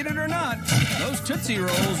 Whether you need it or not, those Tootsie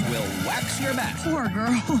Rolls will wax your back. Poor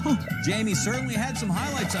girl. Jamie certainly had some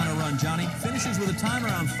highlights on her run, Johnny. Finishes with a time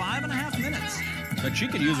around 5.5 minutes. But she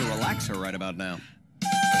could use a relaxer right about now.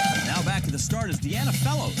 Now back to the start is Deanna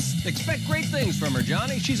Fellows. Expect great things from her,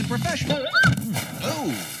 Johnny. She's a professional.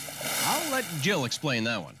 Oh, I'll let Jill explain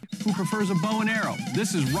that one. Who prefers a bow and arrow?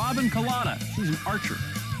 This is Robin Collada. She's an archer.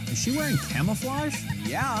 Is she wearing camouflage?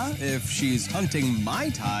 Yeah, if she's hunting Mai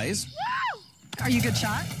Tais. Are you a good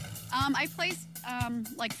shot? I placed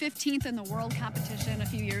like 15th in the world competition a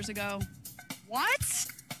few years ago. What?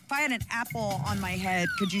 If I had an apple on my head,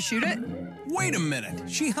 could you shoot it? Wait a minute.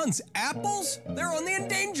 She hunts apples? They're on the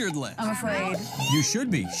endangered list. I'm afraid. You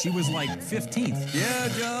should be. She was like 15th. Yeah,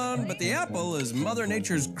 John, but the apple is Mother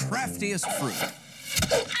Nature's craftiest fruit.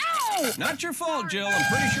 Ow! Not your fault, Jill. I'm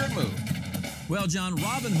pretty sure it moved. Well, John,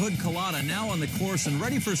 Robin Hood Collada now on the course and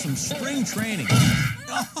ready for some spring training.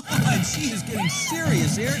 Oh, and she is getting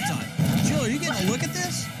serious airtime. Jill, are you getting a look at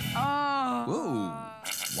this? Oh. Whoa.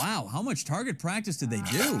 Wow, how much target practice did they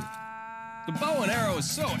do? The bow and arrow is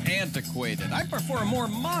so antiquated. I prefer a more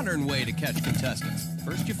modern way to catch contestants.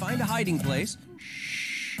 First, you find a hiding place.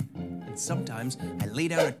 Shh. And sometimes I lay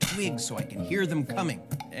down a twig so I can hear them coming.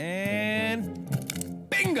 And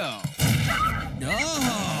bingo!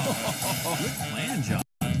 Oh, good plan, John.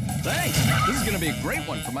 Thanks. This is going to be a great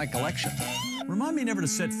one for my collection. Remind me never to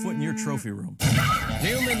set foot in your trophy room.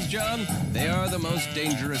 Humans, John, they are the most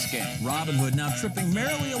dangerous game. Robin Hood now tripping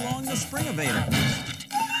merrily along the spring evader.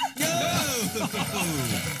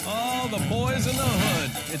 Oh, the boys in the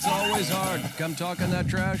hood. It's always hard. Come talking that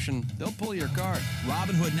trash and they'll pull your card.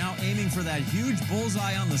 Robin Hood now aiming for that huge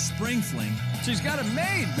bullseye on the spring fling. She's got it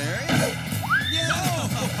made, Mary. No!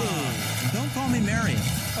 Don't call me Marion.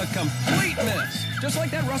 A complete miss. Just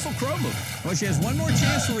like that Russell Crowe movie. Well, she has one more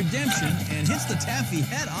chance for redemption and hits the taffy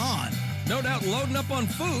head on. No doubt loading up on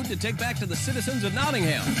food to take back to the citizens of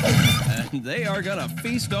Nottingham. And they are gonna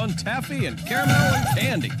feast on taffy and caramel and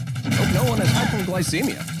candy. Hope no one has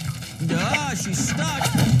hypoglycemia. Ah, she's stuck.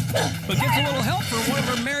 But gets a little help from one of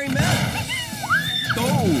her merry men.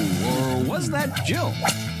 Oh, or was that Jill?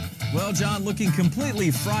 Well, John, looking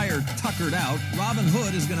completely Friar tuckered out, Robin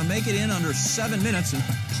Hood is going to make it in under 7 minutes and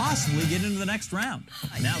possibly get into the next round.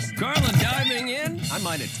 Now, Carlin diving in. I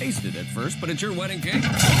might have tasted it first, but it's your wedding cake.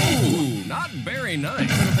 Ooh, not very nice.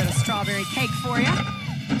 A little bit of strawberry cake for you.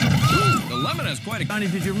 Ooh, the lemon has quite a... Johnny,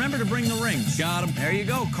 did you remember to bring the rings? Got him. There you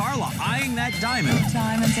go, Carla, eyeing that diamond.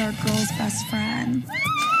 Diamonds are a girl's best friend.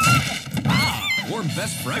 Or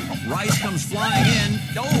best friend. Rice comes flying in.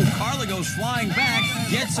 Oh, Carla goes flying back,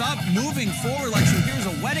 gets up, moving forward like she hears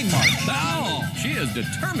a wedding march. Oh, she is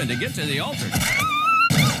determined to get to the altar.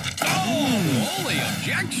 Oh, holy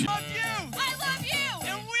objection. I love you!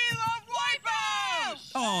 And we love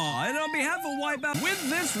Wipeout! Oh, and on behalf of Wipeout, With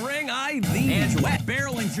this ring, I thee. and wet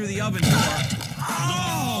barreling through the oven door.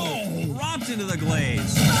 Oh, dropped into the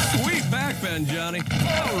glaze. Sweet backbend, Johnny.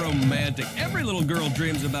 How romantic. Every little girl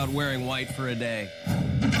dreams about wearing white for a day.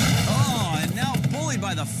 Oh, and now bullied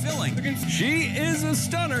by the filling. She is a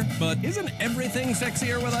stunner, but isn't everything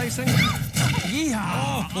sexier with icing?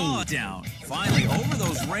 Yeehaw! Oh, down. Finally, over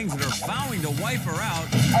those rings that are vowing to wipe her out.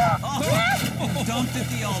 Oh, dumped at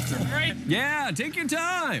the altar. Yeah, take your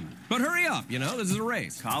time. But hurry up, you know, this is a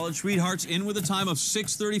race. College sweethearts in with a time of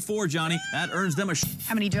 6:34, Johnny. That earns them a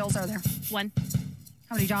How many Jills are there? 1,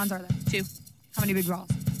 How many Johns are there? 2, How many big balls?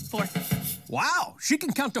 4. Wow, she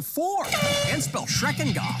can count to 4 and spell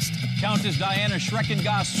Schreckengast. Countess Diana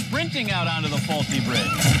Schreckengast sprinting out onto the faulty bridge.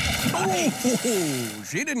 Oh,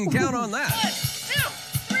 she didn't count on that. 1, 2,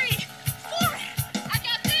 3, 4. I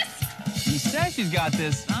got this. She says she's got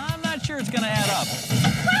this. I'm not sure it's going to add up.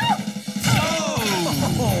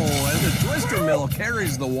 Oh, and the Twister Mill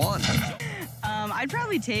carries the 1. I'd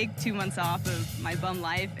probably take 2 months off of my bum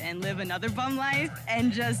life and live another bum life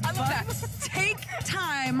and just... I love that. Take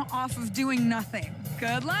time off of doing nothing.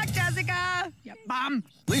 Good luck, Jessica. You bum.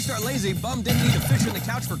 At least our lazy bum didn't need to fish in the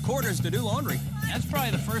couch for quarters to do laundry. That's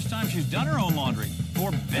probably the first time she's done her own laundry.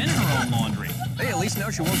 Or been her own laundry. Hey, at least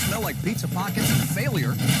now she won't smell like pizza pockets and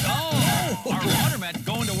failure. Oh, our laundromat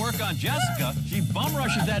going to work on Jessica. She bum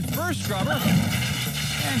rushes that first scrubber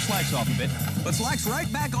and slacks off a bit. But slacks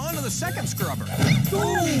right back onto the second scrubber.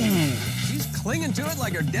 Ooh, she's clinging to it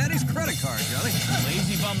like her daddy's credit card, Johnny.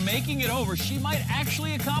 Lazy bum making it over. She might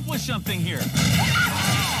actually accomplish something here.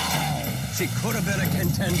 She could have been a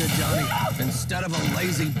contender, Johnny, instead of a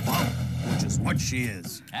lazy bum, which is what she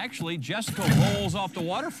is. Actually, Jessica rolls off the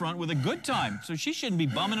waterfront with a good time, so she shouldn't be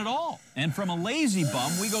bumming at all. And from a lazy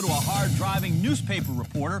bum, we go to a hard-driving newspaper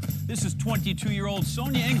reporter. This is 22-year-old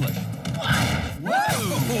Sonia English.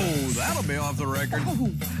 Whoa, that'll be off the record.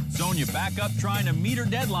 Sonia back up trying to meet her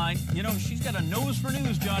deadline. You know, she's got a nose for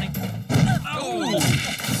news, Johnny. Oh,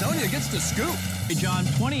 Sonia gets the scoop. Hey, John,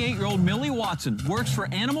 28-year-old Millie Watson works for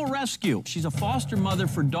Animal Rescue. She's a foster mother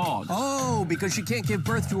for dogs. Oh, because she can't give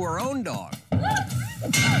birth to her own dog.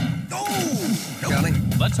 Oh, Johnny.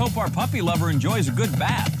 Let's hope our puppy lover enjoys a good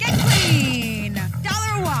bath. Get clean.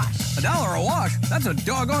 $1 a wash. $1 a wash? That's a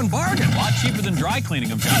doggone bargain. A lot cheaper than dry cleaning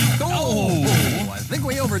them, Johnny. Oh, I think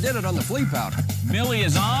we overdid it on the flea powder. Millie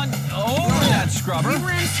is on over that scrubber. Can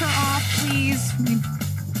we rinse her off, please?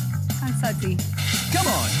 I'm sudsy. Come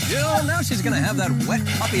on, Jill. Now she's going to have that wet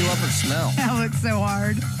puppy lover smell. That looks so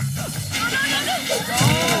hard.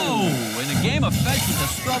 Oh, in a game of fetch with the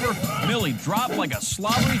scrubber, Millie dropped like a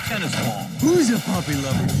slobbery tennis ball. Who's a puppy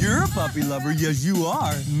lover? You're a puppy lover. Yes, you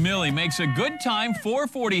are. Millie makes a good time,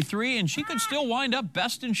 4:43, and she could still wind up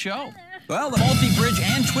best in show. Well, the Faulty Bridge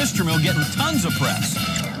and Twister Mill getting tons of press.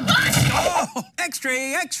 Oh, extra,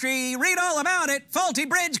 extra, read all about it. Faulty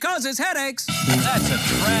bridge causes headaches. That's a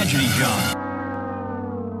tragedy, John.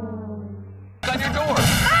 On your door.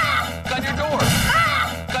 On your door.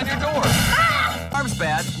 On your door. Arm's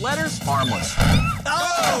bad, letters harmless.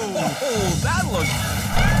 Oh, that looks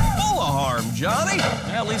full of harm, Johnny.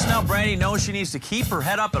 Well, at least now Brandy knows she needs to keep her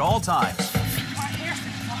head up at all times.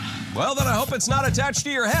 Well, then I hope it's not attached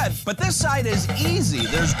to your head. But this side is easy.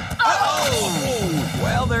 There's... Oh!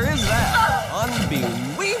 Well, there is that.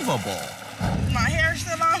 Unbelievable. My hair's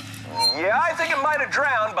still on? Yeah, I think it might have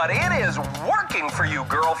drowned, but it is working for you,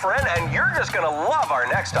 girlfriend, and you're just gonna love our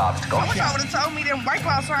next obstacle. I wish I would have told me them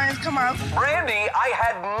Wipeout signs come out. Brandy, I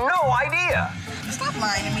had no idea. Stop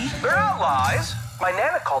lying to me. They're not lies. My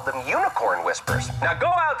Nana called them unicorn whispers. Now go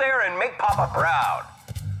out there and make Papa proud.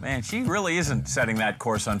 Man, she really isn't setting that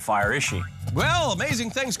course on fire, is she? Well, amazing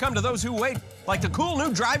things come to those who wait. Like the cool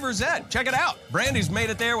new driver's ed. Check it out. Brandy's made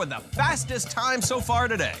it there with the fastest time so far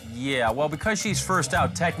today. Yeah, well, because she's first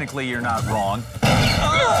out, technically you're not wrong.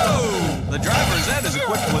 Oh! The driver's ed is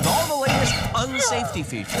equipped with all the latest unsafety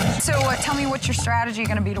features. So tell me what's your strategy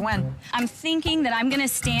going to be to win? I'm thinking that I'm gonna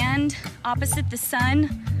stand opposite the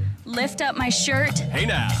sun, lift up my shirt. Hey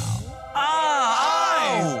now,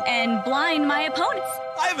 Eyes! And blind my opponents.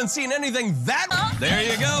 I haven't seen anything that... There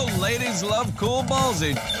you go. Ladies love cool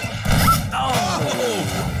ballsy.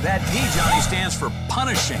 Oh! That P, Johnny, stands for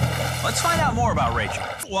punishing. Let's find out more about Rachel.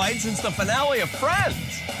 White since the finale of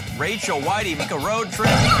Friends. Rachel, Whitey, make a road trip.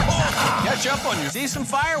 Oh, catch up on you. See some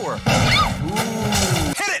fireworks.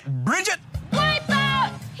 Ooh. Hit it, Bridget!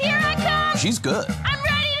 Wipeout! Here I come! She's good. I'm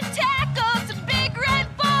ready to tackle some big red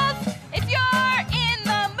balls. If you're in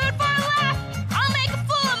the mood for a laugh, I'll make a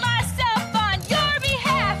fool of myself on your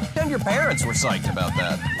behalf. And your parents were psyched about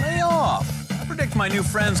that. Lay off. I predict my new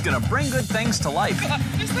friend's gonna bring good things to life.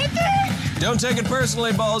 Is that there? Don't take it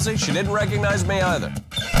personally, Ballsy. She didn't recognize me either.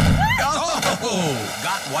 Oh!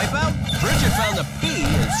 Got Wipeout? Bridget found the P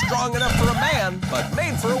is strong enough for a man, but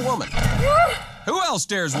made for a woman. Who else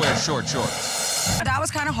dares wear short shorts? That was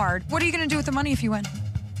kind of hard. What are you going to do with the money if you win?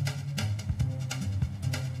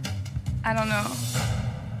 I don't know.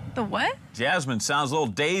 The what? Jasmine sounds a little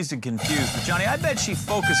dazed and confused, but Johnny, I bet she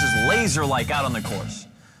focuses laser-like out on the course.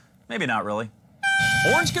 Maybe not really.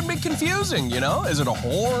 Horns can be confusing, you know? Is it a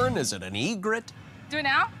horn? Is it an egret? Do it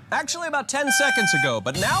now? Actually, about 10 seconds ago,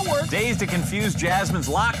 but now we're... Dazed and confused, Jasmine's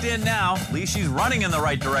locked in now. At least she's running in the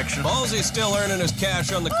right direction. Ballsy's still earning his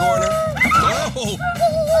cash on the corner. Oh!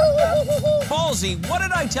 Ballsy, what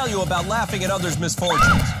did I tell you about laughing at others'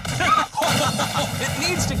 misfortunes? It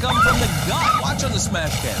needs to come from the gut. Watch on the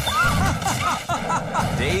smash cam.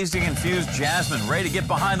 Dazed and confused Jasmine, ready to get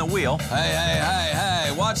behind the wheel.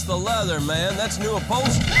 Hey, watch the leather, man. That's new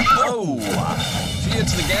upholstery. Oh! She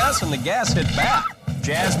hits the gas, and the gas hit back.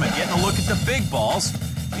 Jasmine getting a look at the big balls.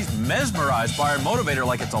 He's mesmerized by her motivator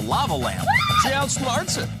like it's a lava lamp. She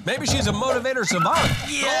outsmarts it. Maybe she's a motivator savant.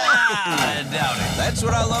 Yeah, I doubt it. That's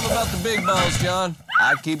what I love about the big balls, John.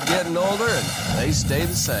 I keep getting older, and they stay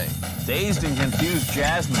the same. Dazed and confused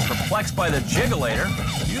Jasmine, perplexed by the jiggulator.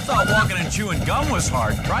 You thought walking and chewing gum was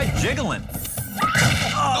hard. Try jiggling.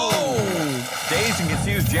 Oh! Dazed and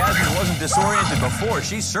confused Jasmine wasn't disoriented before.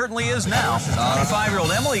 She certainly is now.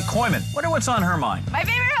 25-year-old Emily Koyman. Wonder what's on her mind. My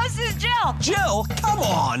favorite host is Jill. Jill? Come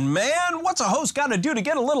on, man. What's a host got to do to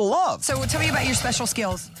get a little love? So tell me about your special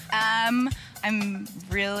skills. I'm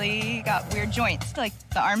really got weird joints. Like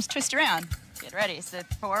the arms twist around. Get ready. Sit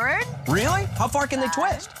forward. Really? How far can they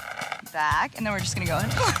twist? Back. And then we're just going to go in.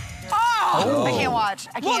 Oh! I can't watch.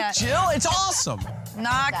 I can't. Look, Jill, it's awesome.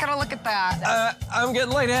 Not gonna look at that. I'm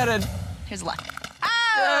getting lightheaded. Here's luck.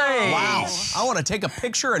 Hey. Wow. I want to take a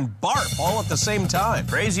picture and barf all at the same time.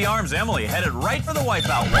 Crazy Arms Emily headed right for the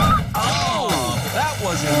Wipeout wall. Oh, that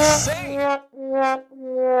was insane.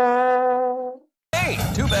 Hey,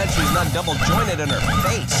 too bad she's not double jointed in her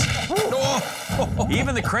face. Oh.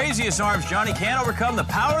 Even the craziest arms, Johnny, can't overcome the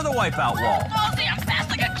power of the Wipeout wall. Ballsy, I'm fast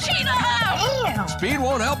like a cheetah. Speed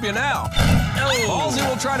won't help you now. Ballsy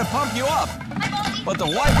will try to pump you up, but the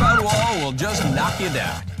Wipeout wall will just knock you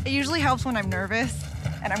down. It usually helps when I'm nervous,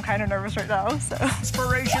 and I'm kind of nervous right now, so.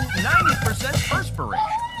 Inspiration, 90% perspiration.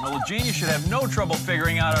 Well, a genius should have no trouble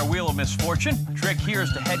figuring out our wheel of misfortune. The trick here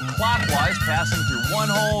is to head clockwise, passing through one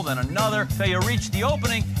hole, then another, till you reach the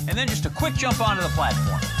opening, and then just a quick jump onto the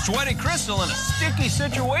platform. Sweaty Crystal in a sticky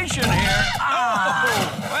situation here. Oh,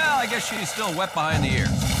 well, I guess she's still wet behind the ears.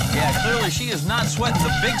 Yeah, clearly she is not sweating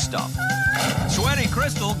the big stuff. Sweaty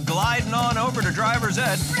Crystal gliding on over to driver's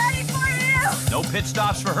ed. Ready for you. No pit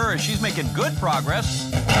stops for her as she's making good progress.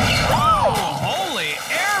 Oh, holy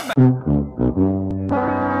airbags.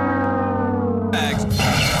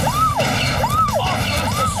 Off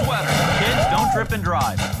goes the sweater. Kids, don't trip and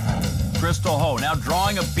drive. Crystal Ho now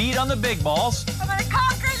drawing a bead on the big balls. I'm gonna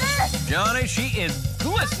conquer this. Johnny, she is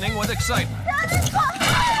glistening with excitement.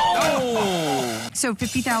 Oh! So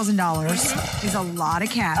 $50,000 is a lot of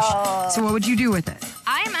cash. So what would you do with it?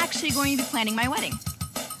 I'm actually going to be planning my wedding.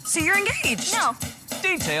 So you're engaged? No.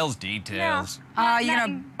 Details. You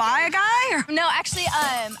gonna buy a guy? Or? No, actually,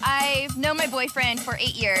 I've known my boyfriend for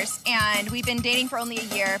 8 years, and we've been dating for only a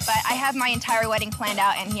year, but I have my entire wedding planned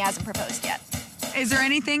out, and he hasn't proposed yet. Is there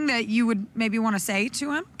anything that you would maybe want to say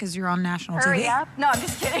to him? Because you're on national Hurry TV. up. No, I'm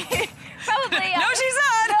just kidding. Probably. No, she's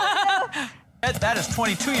not. No. That is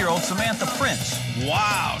 22-year-old Samantha Prince.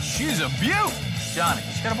 Wow, she's a beaut. Johnny,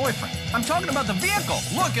 she's got a boyfriend. I'm talking about the vehicle.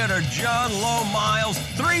 Look at her, John. Low miles,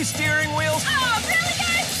 3 steering wheels. Oh, really,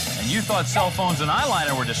 guys? And you thought cell phones and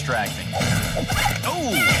eyeliner were distracting.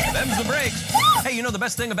 Oh, them's the brakes. Hey, you know the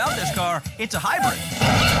best thing about this car? It's a hybrid.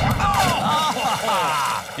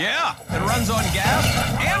 Oh. Yeah, it runs on gas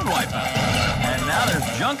and Wipeout. And now there's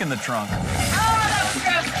junk in the trunk. Oh, that was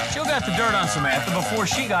gross. She'll got the dirt on Samantha before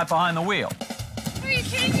she got behind the wheel. Are you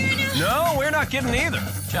kidding me right now? No, we're not kidding either.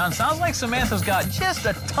 John, sounds like Samantha's got just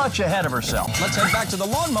a touch ahead of herself. Let's head back to the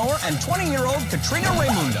lawnmower and 20-year-old Katrina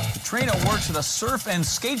Raymundo. Katrina works at a surf and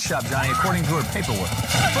skate shop, Johnny, according to her paperwork.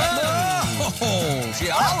 Oh, she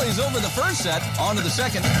ollies over the first set, onto the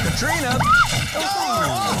second. Katrina.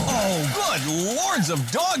 Oh, good lords of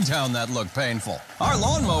Dogtown, that looked painful. Our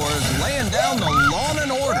lawnmower is laying down the lawn in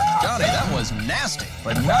order. Johnny, that was nasty.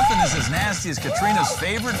 But nothing is as nasty as Katrina's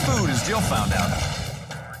favorite food, as Jill found out.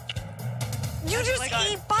 You just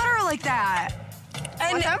eat butter like that.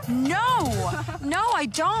 And no, I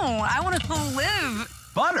don't. I want to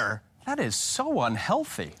live. Butter? That is so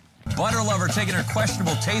unhealthy. Butter lover taking her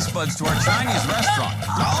questionable taste buds to our Chinese restaurant.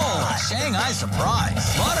 Oh, a Shanghai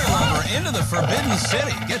surprise. Butter lover into the Forbidden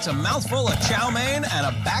City. Gets a mouthful of chow mein and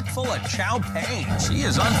a backful of chow pain. She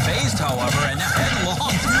is unfazed, however, and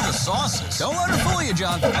headlong through the sauces. Don't let her fool you,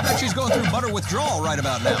 John. I bet she's going through butter withdrawal right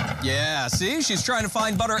about now. Yeah, see? She's trying to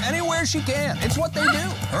find butter anywhere she can. It's what they do.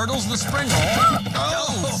 Hurdles the spring roll.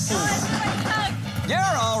 Oh.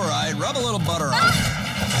 You're all right. Rub a little butter on.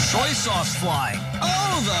 Soy sauce flying.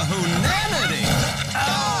 Oh, the humanity!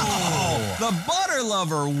 Oh, the butter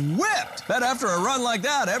lover whipped. Bet after a run like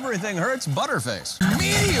that, everything hurts Butterface.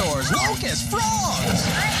 Meteors, locusts, frogs.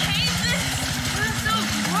 I hate this. This is so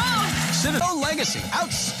gross. Citadel legacy,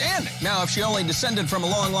 outstanding. Now, if she only descended from a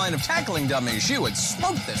long line of tackling dummies, she would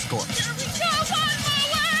smoke this course.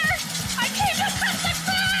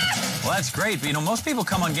 Well, that's great, but most people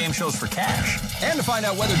come on game shows for cash. And to find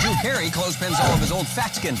out whether Drew Carey clothespins all of his old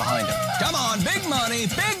fat skin behind him. Come on, big money,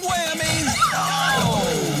 big whammies.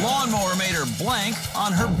 Oh, lawnmower made her blank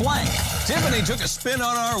on her blank. Tiffany took a spin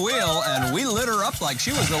on our wheel, and we lit her up like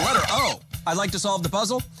she was the letter O. I'd like to solve the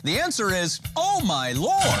puzzle. The answer is, oh my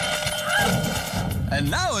Lord. And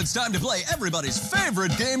now it's time to play everybody's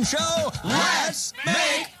favorite game show, Let's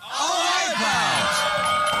Make a Wipeout.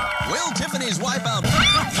 Will Tiffany's Wipeout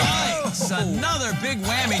It's another big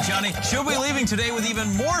whammy, Johnny. She'll be leaving today with even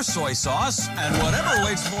more soy sauce. And whatever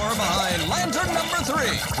waits for her behind lantern number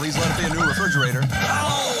 3. Please let it be a new refrigerator.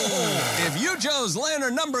 Oh! If you chose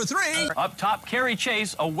lantern number 3... Up top, Carrie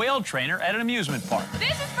Chase, a whale trainer at an amusement park.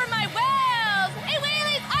 This is for my whales. Hey,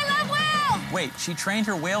 whalies, I love whales. Wait, she trained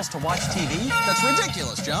her whales to watch TV? That's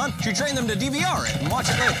ridiculous, John. She trained them to DVR it and watch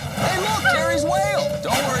it later. Hey, look, Carrie's whale.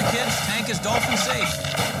 Don't worry, kids. Tank is dolphin safe.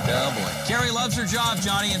 Oh, boy. Carrie loves her job,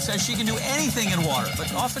 Johnny, and says she can do anything in water,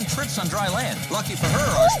 but often trips on dry land. Lucky for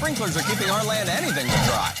her, our sprinklers are keeping our land anything but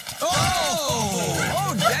dry.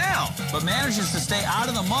 Oh, down. But manages to stay out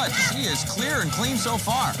of the mud. She is clear and clean so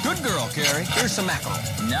far. Good girl, Carrie. Here's some mackerel.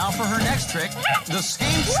 Now for her next trick. The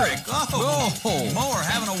same trick. Oh, mower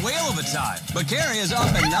having a whale of a time. But Carrie is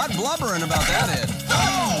up and not blubbering about that head.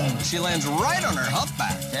 Oh! She lands right on her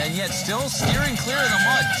humpback. And yet still steering clear of the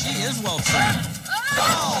mud. She is well trained.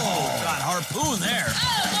 Oh! Got harpoon there.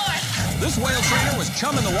 This whale trainer was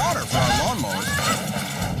chumming the water for our lawnmowers.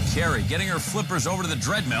 Carrie getting her flippers over to the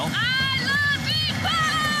dread mill. I love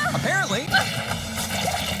people. Apparently.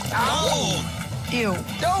 Oh! Ew.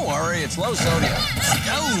 Don't worry, it's low sodium.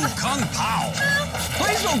 Oh, Kung Pao.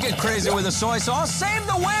 Please don't get crazy with the soy sauce. Save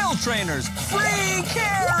the whale trainers. Free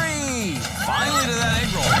Carrie! Finally to that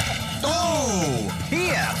egg roll. Oh!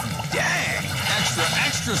 Yeah, dang!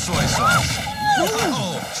 Extra soy sauce.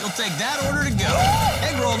 Oh, she'll take that order to go.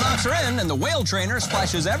 Egg roll knocks her in, and the whale trainer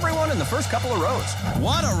splashes everyone in the first couple of rows.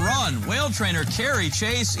 What a run. Whale trainer Carrie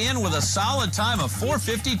Chase in with a solid time of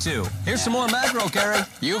 4:52. Here's some more mackerel, Carrie.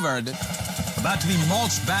 You've earned it. About to be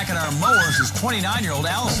mulched back at our mowers is 29-year-old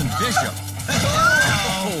Allison Bishop.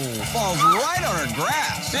 Oh, falls right on her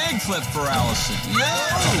grass. Big flip for Allison. No!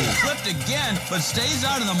 Flipped again, but stays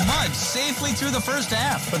out of the mud safely through the first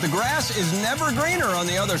half. But the grass is never greener on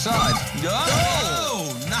the other side.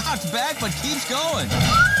 Oh! Knocked back, but keeps going.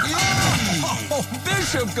 Oh,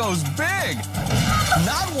 Bishop goes big.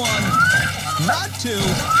 Not one, not two,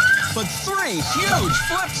 but 3 huge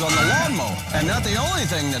flips on the lawnmower. And not the only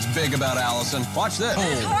thing that's big about Allison. Watch this.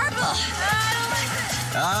 It's horrible.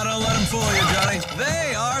 Ah, don't let them fool you, Johnny.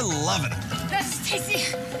 They are loving it. That's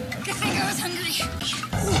tasty. Good thing I was hungry.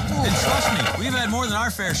 And trust me, we've had more than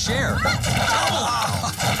our fair share. Double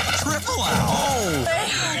out. Triple out. Oh.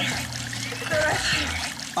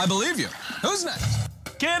 I believe you. Who's next?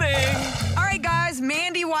 Kidding. All right, guys.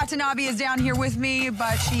 Mandy Watanabe is down here with me,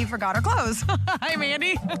 but she forgot her clothes. Hi,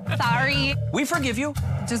 Mandy. Sorry. We forgive you.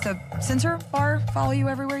 Just a sensor bar follow you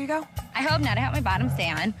everywhere you go? I hope not. I hope my bottoms stay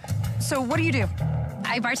on. So what do you do?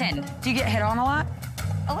 I bartend. Do you get hit on a lot?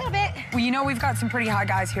 A little bit. Well, you know we've got some pretty hot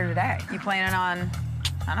guys here today. You planning on,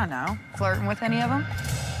 I don't know, flirting with any of them?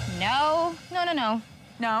 No. No? No?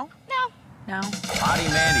 No. No. Hottie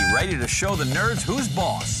Mandy ready to show the nerds who's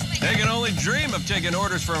boss. They can only dream of taking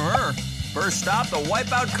orders from her. First stop, the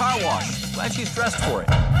Wipeout car wash. Glad she's dressed for it.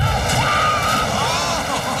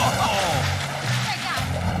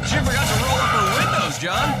 She forgot to roll up her windows,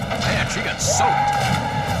 John. Man, she got soaked.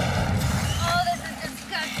 Oh, this is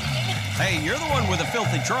disgusting. Hey, you're the one with a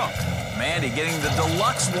filthy trunk. Mandy getting the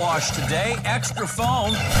deluxe wash today. Extra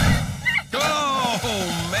foam.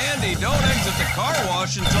 Oh, Mandy, don't exit the car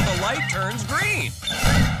wash until the light turns green.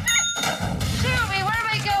 Jeremy, where am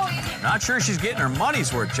I going? Not sure she's getting her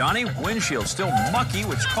money's worth, Johnny. Windshield's still mucky,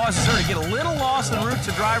 which causes her to get a little lost en route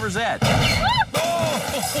to driver's edge.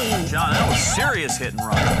 Oh! John, that was serious hit and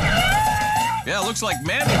run. Yeah, looks like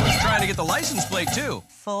Mandy was trying to get the license plate, too.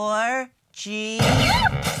 4G.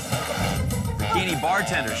 Bikini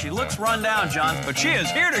bartender. She looks run down, John. But she is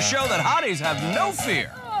here to show that hotties have no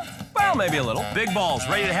fear. Well, maybe a little. Big balls,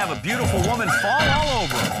 ready to have a beautiful woman fall all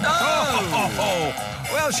over her. Oh!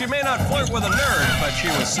 Well, she may not flirt with a nerd, but she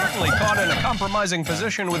was certainly caught in a compromising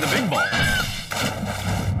position with a big ball.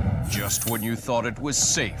 Just when you thought it was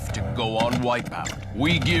safe to go on Wipeout,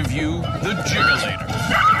 we give you the Jiggulator.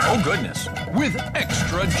 Oh, goodness. With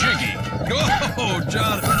extra jiggy. Oh,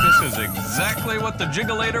 John, this is exactly what the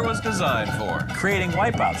Jiggulator was designed for. Creating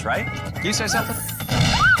wipeouts, right? You say something?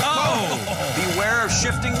 Oh! Beware of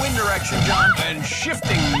shifting wind direction, John. And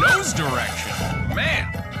shifting nose direction.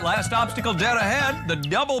 Man, last obstacle dead ahead, the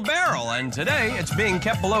double barrel. And today, it's being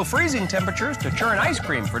kept below freezing temperatures to churn ice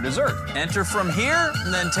cream for dessert. Enter from here,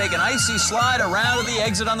 and then take an icy slide around to the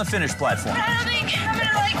exit on the finish platform. I don't think I'm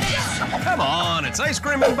gonna like this. Come on, it's ice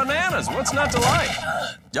cream and bananas. What's not to like?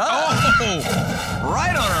 Oh,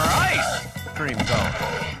 right on her ice cream cone.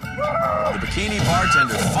 The bikini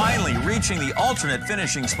bartender finally reaching the alternate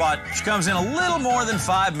finishing spot. She comes in a little more than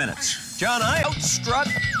 5 minutes. John, I outstrut,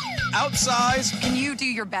 outsize, Can you do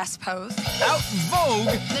your best pose?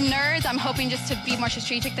 outvogue, The nerds, I'm hoping just to be more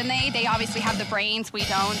strategic than they. They obviously have the brains, we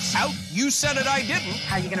don't. out, you said it, I didn't.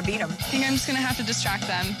 How are you gonna beat them? I think I'm just gonna have to distract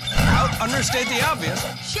them. Out, understate the obvious.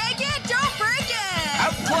 Shake it, don't break it!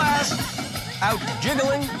 Outclass, out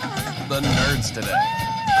jiggling the nerds today.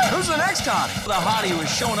 Who's the next hottie? The hottie who is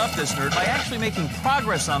showing up this nerd by actually making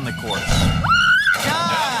progress on the course.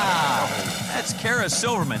 That's Kara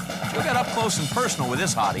Silverman. She got up close and personal with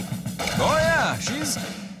this hottie. Oh, yeah, she's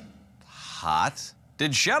hot.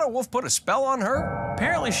 Did Shadow Wolf put a spell on her?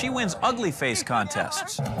 Apparently she wins ugly face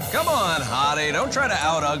contests. Come on, hottie, don't try to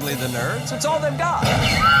out-ugly the nerds. It's all they've got.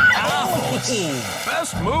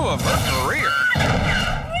 Best move of her career.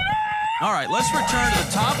 All right, let's return to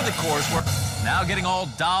the top of the course where now getting all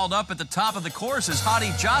dolled up at the top of the course is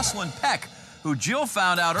hottie Jocelyn Peck, who Jill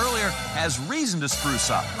found out earlier has reason to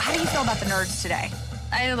spruce up. How do you feel about the nerds today?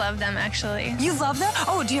 I love them, actually. You love them?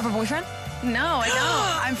 Oh, do you have a boyfriend? No, I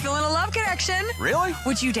don't. I'm feeling a love connection. Really?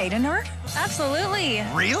 Would you date a nerd? Absolutely.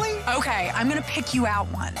 Really? Okay, I'm gonna pick you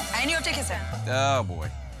out one. And you have to kiss him. Oh,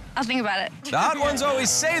 boy. I'll think about it. The hot ones always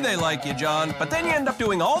say they like you, John, but then you end up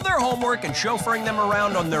doing all their homework and chauffeuring them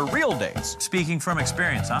around on their real dates. Speaking from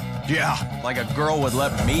experience, huh? Yeah, like a girl would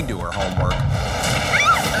let me do her homework.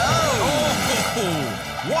 Oh!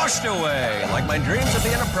 Washed away, like my dreams of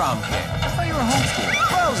being a prom king. I thought you were homeschooled.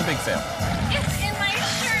 Well, it was a big family. It's in my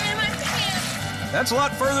shirt and my pants. That's a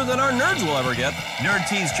lot further than our nerds will ever get. Nerd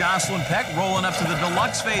tease Jocelyn Peck rolling up to the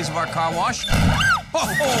deluxe phase of our car wash.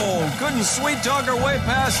 Oh, couldn't sweet talk her way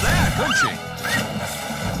past that, could she?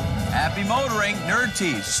 Happy motoring, nerd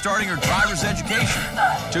tease, starting her driver's education.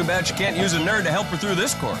 Too bad she can't use a nerd to help her through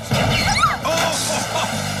this course.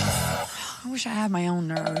 I wish I had my own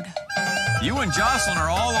nerd. You and Jocelyn are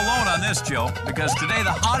all alone on this, Jill, because today the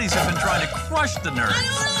hotties have been trying to crush the nerds. I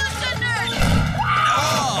don't want the nerd.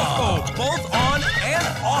 Oh, both on and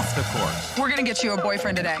off the course. We're gonna get you a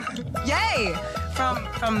boyfriend today. Yay!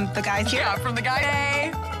 From the guys here? Yeah, from the guy.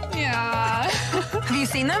 Hey. Yeah. Have you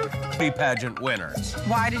seen them? Beauty pageant winners.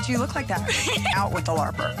 Why did you look like that? Out with the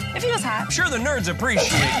LARPer. If he was hot. I'm sure the nerds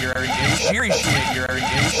appreciate your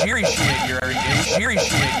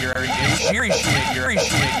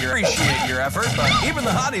effort, but even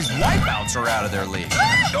the hotties' wipeouts are out of their league.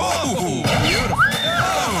 Oh, beautiful.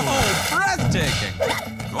 Oh, breathtaking.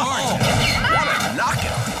 Gorgeous. What a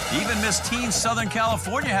knockout. Even Miss Teen Southern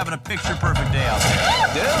California having a picture-perfect day out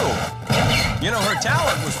there. Dude. You know, her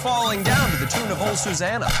talent was falling down to the tune of old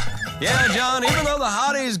Susanna. Yeah, John, even though the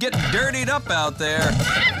hotties get dirtied up out there,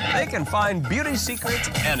 they can find beauty secrets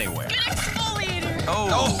anywhere. Get exfoliator.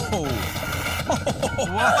 Oh.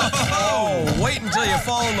 Whoa. Wait until you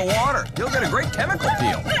fall in the water. You'll get a great chemical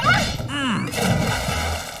peel.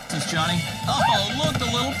 This is Johnny. Oh, look, the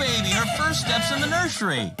little baby. Her first steps in the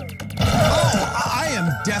nursery. Oh, I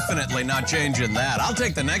am definitely not changing that. I'll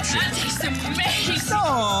take the next shift. That tastes amazing.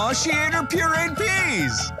 Aw, she ate her pureed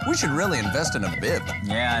peas. We should really invest in a bib.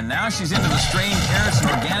 Yeah, and now she's into the strained carrots and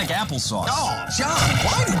organic applesauce. Oh, John,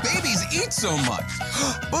 why do babies eat so much?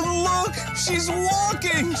 But look, she's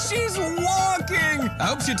walking. She's walking. I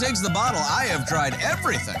hope she takes the bottle. I have tried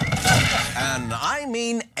everything. And I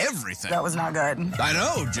mean everything. That was not good. I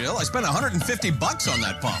know, Jill. I spent $150 on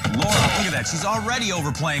that pump. Laura, look at that. She's already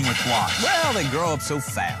overplaying with blocks. Well, they grow up so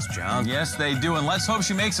fast, John. Yes, they do, and let's hope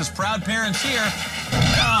she makes us proud parents here.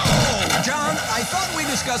 Oh, John, I thought we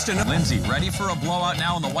discussed enough. Lindsay, ready for a blowout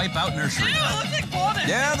now in the Wipeout nursery.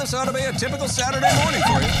 Yeah, this ought to be a typical Saturday morning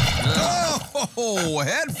for you. Oh,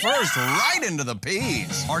 head first, right into the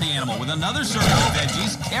peas. Party animal with another serving of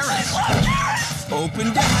veggies, carrots.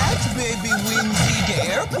 Open the hatch, baby Winsy.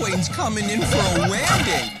 The airplane's coming in for a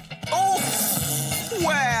landing. Oh,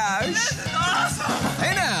 whash. This is awesome.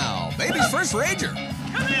 Hey now, baby's first rager.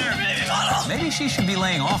 Come here, baby bottle. Maybe she should be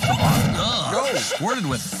laying off the bottle. Ugh, squirted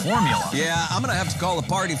with formula. Yeah, I'm gonna have to call a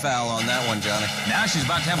party foul on that one, Johnny. Now she's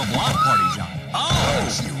about to have a block party, John. Oh,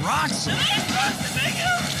 she rocks it.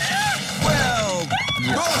 Well,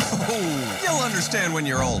 you'll understand when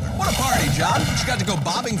you're older. What a party, John. She got to go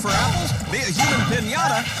bobbing for apples, be a human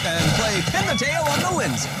pinata, and play pin the tail on the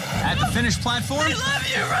Lindsay. At the finished platform. We love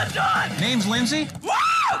you, Rondon. Name's Lindsay.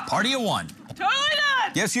 Wow! Party of one. Totally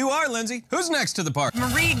done. Yes, you are, Lindsay. Who's next to the party?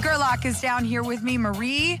 Marie Gerlach is down here with me.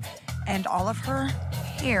 Marie and all of her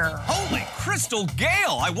hair. Holy Crystal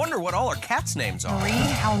Gale! I wonder what all her cats' names are. Marie,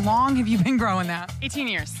 how long have you been growing that? 18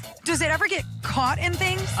 years. Does it ever get caught in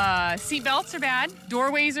things? Seat belts are bad.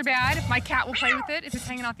 Doorways are bad. My cat will play with it if it's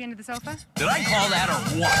hanging off the end of the sofa. Did I call that or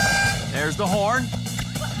what? There's the horn.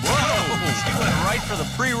 Whoa! She went right for the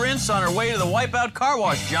pre-rinse on her way to the Wipeout car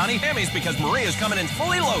wash, Johnny. Tammy's because Maria's coming in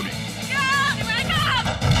fully loaded. Wake up!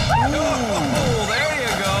 Oh, there you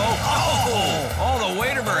go. Oh, all the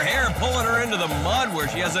weight of her hair pulling her into the mud where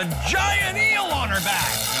she has a giant eel on her back.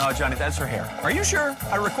 No, Johnny, that's her hair. Are you sure?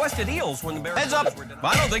 I requested eels when the bear. Heads up.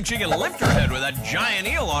 I don't think she can lift her head with that giant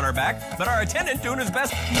eel on her back, but our attendant doing his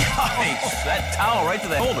best. Yikes, that towel right to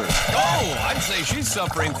the shoulders. Oh, I'd say she's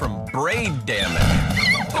suffering from braid damage.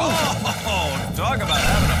 Oh, talk about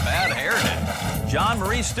having a bad hair day. John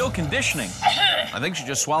Marie's still conditioning. I think she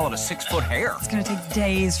just swallowed a 6-foot hair. It's gonna take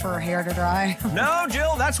days for her hair to dry. No,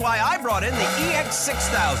 Jill, that's why I brought in the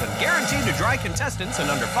EX6000, guaranteed to dry contestants in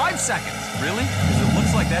under 5 seconds. Really? Because it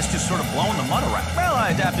looks like that's just sort of blowing the mud around. Well, I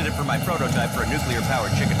adapted it for my prototype for a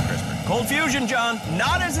nuclear-powered chicken crisper. Cold fusion, John.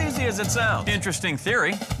 Not as easy as it sounds. Interesting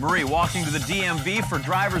theory. Marie walking to the DMV for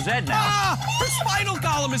driver's ed now. Ah! Her spinal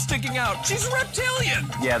column is sticking out. She's reptilian.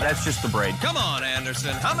 Yeah, that's just the braid. Come on,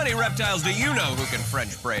 Anderson. How many reptiles do you know who can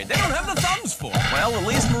French braid? They don't have the thumbs for it. Well, at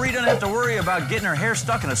least Marie doesn't have to worry about getting her hair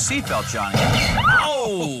stuck in a seatbelt, Johnny.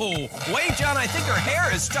 Oh! Wait, John, I think her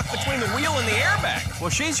hair is stuck between the wheel and the airbag. Well,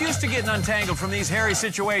 she's used to getting untangled from these hairy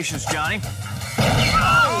situations, Johnny.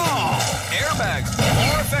 Oh! Airbags.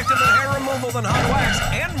 More effective at hair removal than hot wax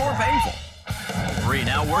and more painful. Marie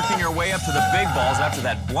now working her way up to the big balls after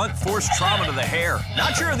that blunt force trauma to the hair.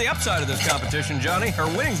 Not sure of the upside of this competition, Johnny. Her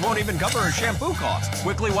winnings won't even cover her shampoo costs.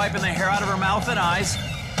 Quickly wiping the hair out of her mouth and eyes.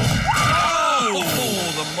 Oh!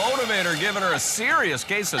 The motivator giving her a serious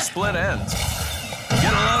case of split ends.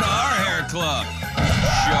 Get a load of our hair club.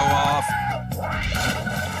 Show off.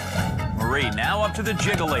 Marie now up to the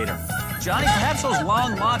jiggulator. Johnny, perhaps those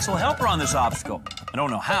long locks will help her on this obstacle. I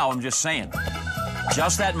don't know how, I'm just saying.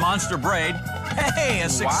 Just that monster braid. Hey, a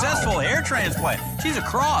successful hair transplant. She's a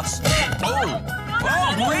cross. Oh,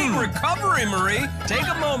 great recovery, Marie. Take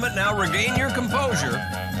a moment now, regain your composure.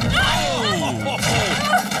 Oh.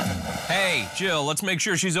 Hey, Jill, let's make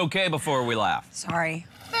sure she's okay before we laugh. Sorry.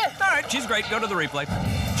 All right, she's great. Go to the replay.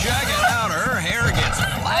 Check it out. Her hair gets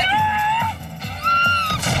flat.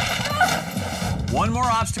 One more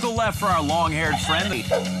obstacle left for our long-haired friend.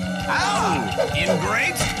 Ow!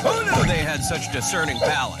 Ingrates? Who knew they had such discerning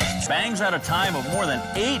palates? Bangs out a time of more than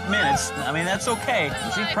 8 minutes. I mean, that's okay.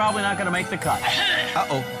 She's probably not going to make the cut.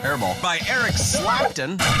 Uh-oh, hairball. By Eric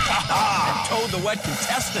Slapton. And Toad the Wet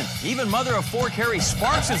Contestant. Even mother of 4 Carrie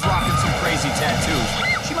Sparks is rocking some crazy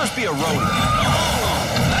tattoos. She must be a roadie. Oh,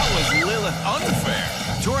 that was Lilith unfair.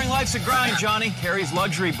 Touring life's a grind, Johnny. Carrie's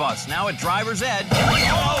luxury bus, now at driver's ed.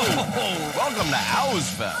 Oh, welcome to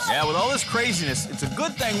Owsfest. Yeah, with all this craziness, it's a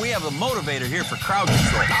good thing we have a motivator here for crowd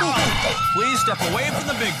control. Please step away from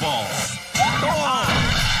the big balls.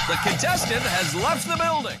 The contestant has left the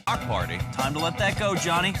building. Our party. Time to let that go,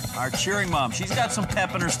 Johnny. Our cheering mom, she's got some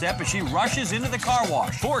pep in her step as she rushes into the car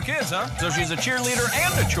wash. 4 kids, huh? So she's a cheerleader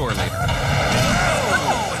and a chore leader.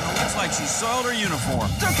 Oh, and it looks like she soiled her uniform.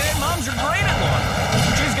 It's okay, moms are great at laundry.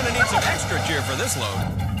 some extra cheer for this load.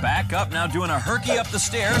 Back up now, doing a herky up the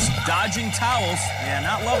stairs, dodging towels. Yeah,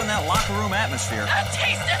 not loving that locker room atmosphere. That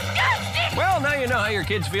tastes disgusting! Well, now you know how your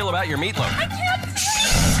kids feel about your meatloaf. I can't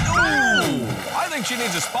Ooh, I think she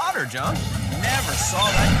needs a spotter, John. Never saw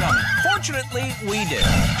that coming. Fortunately, we did.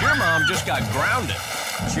 Your mom just got grounded.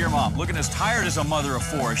 Cheer mom, looking as tired as a mother of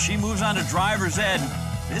four. She moves on to driver's ed.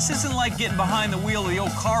 This isn't like getting behind the wheel of the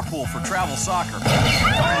old carpool for travel soccer.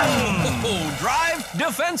 Oh, drive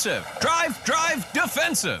defensive. Drive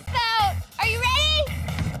defensive. Now, are you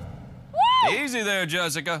ready? Woo! Easy there,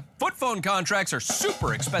 Jessica. Foot phone contracts are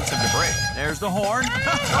super expensive to break. There's the horn.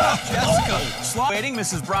 Jessica, waiting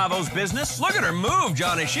Mrs. Bravo's business. Look at her move,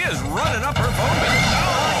 Johnny. She is running up her phone bill.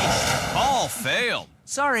 Nice. Call failed.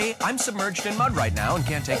 Sorry, I'm submerged in mud right now and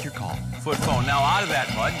can't take your call. Foot phone now out of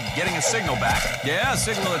that mud, getting a signal back. Yeah, a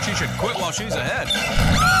signal that she should quit while she's ahead.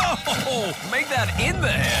 Oh, make that in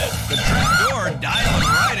the head. The trap door dialing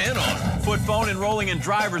right in on her. Foot phone enrolling in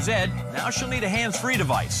driver's ed. Now she'll need a hands-free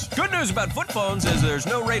device. Good news about foot phones is there's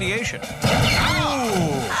no radiation.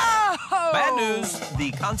 Oh. Bad news,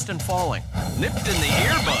 the constant falling. Nipped in the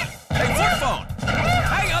earbud. Hey, foot phone,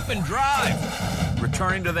 hang up and drive.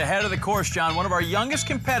 Returning to the head of the course, John, one of our youngest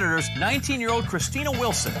competitors, 19-year-old Christina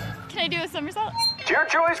Wilson. Can I do a somersault? It's your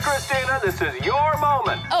choice, Christina. This is your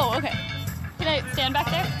moment. Oh, okay. Can I stand back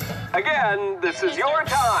there? Again, this is your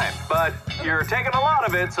time, but you're taking a lot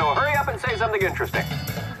of it, so hurry up and say something interesting.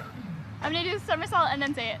 I'm gonna do a somersault and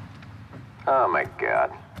then say it. Oh, my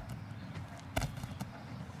God.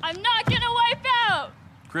 I'm not gonna wipe out!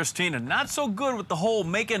 Christina, not so good with the whole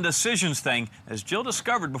making decisions thing, as Jill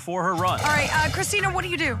discovered before her run. All right, Christina, what do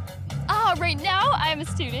you do? Right now I'm a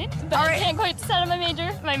student, but I can't quite decide on my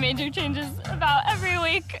major. My major changes about every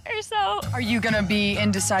week or so. Are you gonna be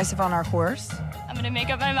indecisive on our course? I'm gonna make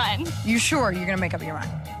up my mind. You sure you're gonna make up your mind?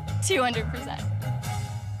 200%.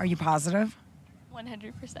 Are you positive?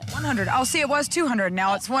 100%. 100. Oh, see, it was 200.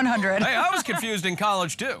 Now it's 100. Hey, I was confused in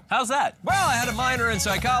college, too. How's that? Well, I had a minor in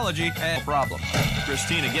psychology and no problem.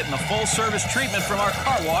 Christina getting the full-service treatment from our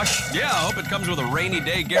car wash. Yeah, I hope it comes with a rainy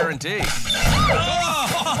day guarantee.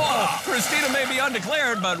 Oh, Christina may be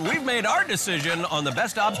undeclared, but we've made our decision on the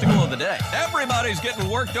best obstacle of the day. Everybody's getting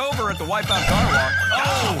worked over at the Wipeout car wash.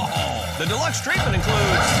 Oh! The deluxe treatment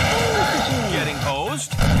includes getting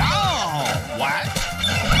hosed, whacked,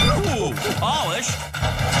 polished,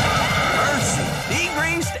 mercy,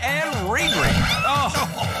 degreased, and re-greased.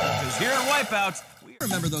 Because here at Wipeout, we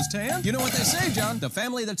remember those tans. You know what they say, John? The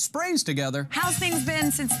family that sprays together. How's things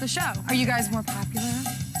been since the show? Are you guys more popular?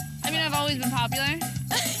 I mean, I've always been popular,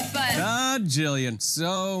 but... Jillian,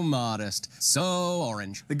 so modest, so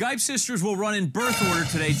orange. The Gipe sisters will run in birth order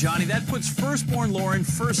today, Johnny. That puts firstborn Lauren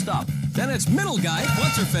first up. Then it's middle Gipe.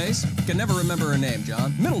 What's her face? Can never remember her name,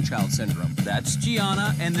 John. Middle child syndrome. That's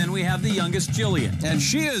Gianna, and then we have the youngest, Jillian. And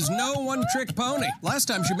she is no one-trick pony. Last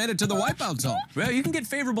time she made it to the Wipeout zone. Well, you can get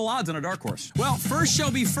favorable odds on a dark horse. Well, first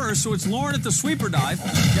shall be first, so it's Lauren at the sweeper dive.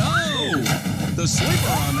 Go! The sweeper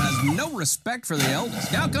arm has no respect for the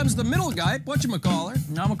eldest. Now comes the middle Gipe. Whatchamacallit?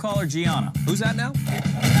 I'm gonna call her Gianna. Who's that now?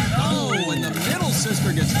 Oh, and the middle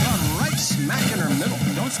sister gets caught right smack in her middle.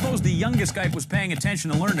 Don't suppose the youngest Gipe was paying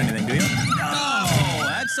attention and learned anything, do you? Oh,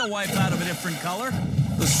 that's a Wipeout of a different color.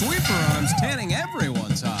 The sweeper arm's tanning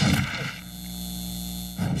everyone's eye.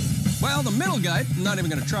 Well, the middle Gipe, I'm not even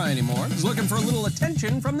going to try anymore, is looking for a little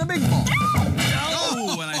attention from the big ball.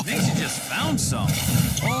 Oh, and I think she just found some.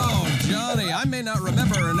 Oh, Johnny, I may not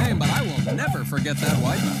remember her name, but I will never forget that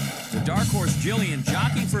Wipeout. The dark horse Jillian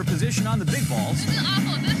jockeying for a position on the big balls. This is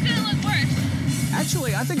awful. This couldn't look worse.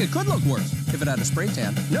 Actually, I think it could look worse if it had a spray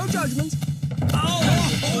tan. No judgments. Oh,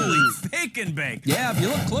 holy bake and bake. Yeah, if you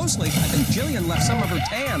look closely, I think Jillian left some of her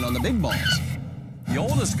tan on the big balls. The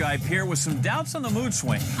oldest Gipe here with some doubts on the mood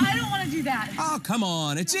swing. I don't want to do that. Oh, come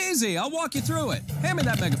on. It's easy. I'll walk you through it. Hand me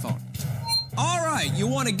that megaphone. All right, you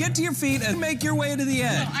want to get to your feet and make your way to the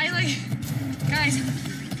edge. Guys.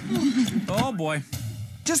 Oh, boy.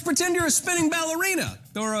 Just pretend you're a spinning ballerina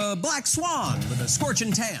or a black swan with a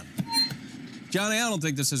scorching tan. Johnny, I don't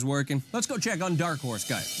think this is working. Let's go check on Dark Horse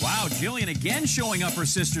Gipe. Wow, Jillian again showing up her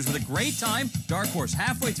sisters with a great time. Dark Horse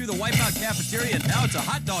halfway through the Wipeout cafeteria, and now it's a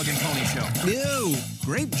hot dog and pony show. Ew,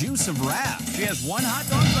 grape juice of wrath. She has one hot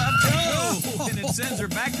dog left, and it sends her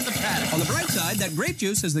back to the paddock. On the bright side, that grape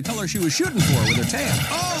juice is the color she was shooting for with her tan.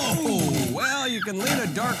 Oh, well, you can lead a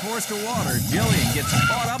dark horse to water. Jillian gets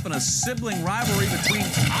caught up in a sibling rivalry between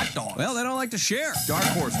hot dogs. Well, they don't like to share. Dark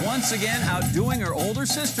Horse once again outdoing her older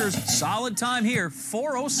sisters. Solid time here,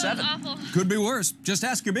 4:07. Awful. Could be worse. Just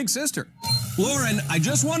ask your big sister. Lauren, I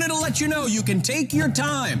just wanted to let you know you can take your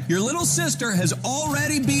time. Your little sister has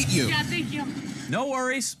already beat you. Yeah, thank you. No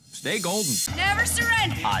worries. Stay golden. Never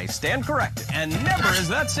surrender. I stand corrected. And never is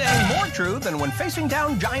that saying more true than when facing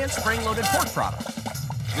down giant spring-loaded pork products.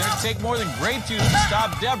 It's gonna take more than grape juice to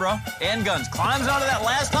stop Deborah. Handguns climbs onto that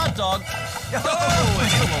last hot dog. Oh,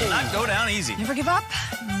 and it will not go down easy. Never give up,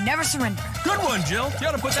 never surrender. Good one, Jill. You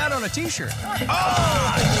ought to put that on a T-shirt.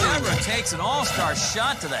 Deborah takes an all-star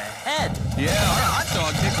shot to the head. Yeah, our hot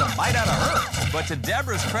dog takes a bite out of her. But to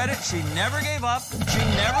Deborah's credit, she never gave up. She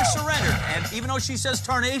never surrendered. And even though she says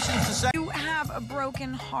tarnations to say... You have a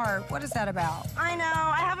broken heart. What is that about? I know.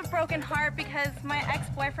 I have a broken heart because my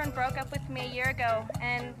ex-boyfriend broke up with me a year ago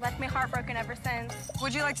and left me heartbroken ever since.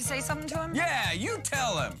 Would you like to say something to him? Yeah, you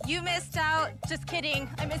tell him. You missed out. Just kidding.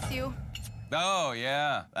 I miss you. Oh,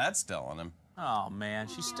 yeah, that's telling him. Oh, man,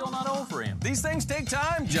 she's still not over him. These things take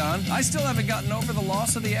time, John. I still haven't gotten over the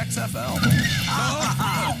loss of the XFL.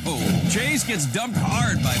 Oh, Chase gets dumped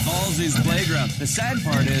hard by Ballsy's playground. The sad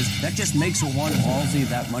part is that just makes her want Ballsy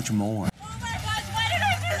that much more.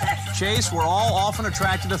 Chase, we're all often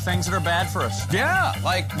attracted to things that are bad for us. Yeah,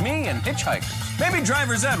 like me and hitchhikers. Maybe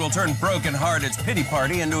driver's ed will turn Broken Hearted's pity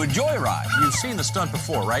party into a joyride. You've seen the stunt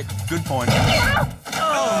before, right? Good point.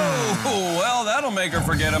 Oh, well, that'll make her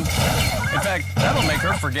forget him. In fact, that'll make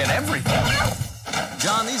her forget everything.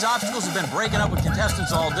 John, these obstacles have been breaking up with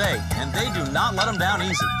contestants all day, and they do not let them down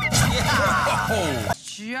easy.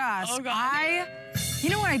 Yeah! You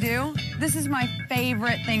know what I do? This is my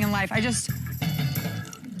favorite thing in life.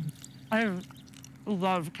 I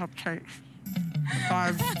love cupcakes.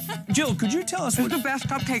 Jill, could you tell us It's the best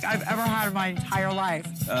cupcake I've ever had in my entire life.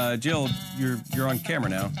 Jill, you're on camera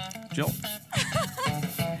now. Jill?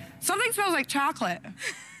 Something smells like chocolate.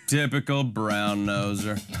 Typical brown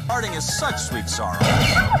noser. Parting is such sweet sorrow.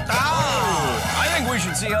 Oh! I think we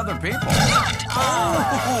should see other people.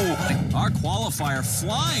 Our qualifier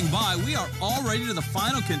flying by. We are already to the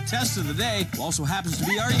final contestant of the day, who also happens to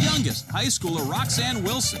be our youngest, high schooler Roxanne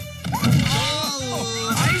Wilson.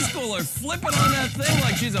 High schooler flipping on that thing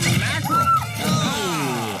like she's a mackerel.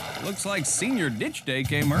 Oh, looks like senior ditch day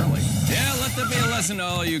came early. Yeah, let that be a lesson to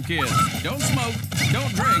all you kids. Don't smoke,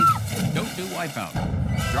 don't drink, don't do Wipeout.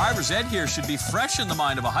 Driver's ed here should be fresh in the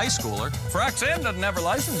mind of a high schooler. Roxanne doesn't have her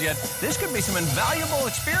license yet. This could be some invaluable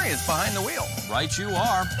experience behind the wheel. Right you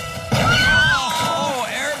are. Oh,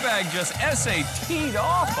 airbag just SAT'd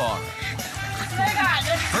off on her.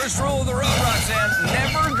 First rule of the road, Roxanne,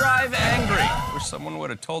 never drive angry. Wish someone would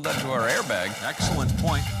have told that to our airbag. Excellent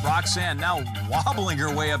point. Roxanne now wobbling her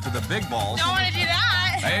way up to the big balls. Don't want to do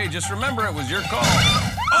that. Hey, just remember it was your call.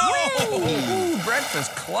 Oh,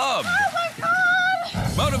 breakfast club. Oh, my God.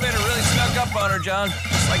 Motivator really snuck up on her, John.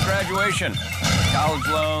 Just like graduation. College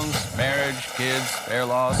loans, marriage, kids, hair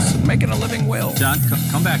loss, making a living will. John,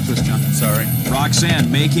 come back to us, John. Sorry. Roxanne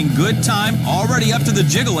making good time, already up to the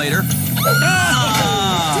jiggulator.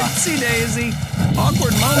 Dipsy daisy.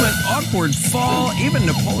 Awkward moment, awkward fall. Even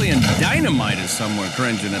Napoleon Dynamite is somewhere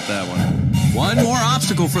cringing at that one. One more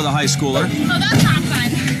obstacle for the high schooler. Oh, that's not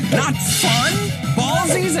fun. Not fun?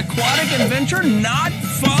 Ballsy's aquatic adventure? Not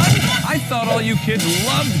fun? I thought all you kids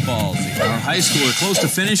loved Ballsy. Our high schooler close to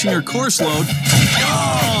finishing her course load.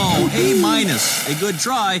 Oh, A-. A good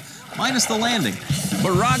try, minus the landing.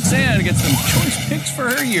 But Roxanne gets some choice picks for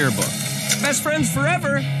her yearbook. Best friends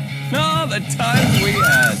forever. No, the times we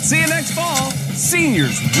had. See you next fall.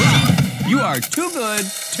 Seniors rock. You are too good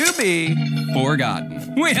to be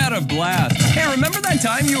forgotten. We had a blast. Hey, remember that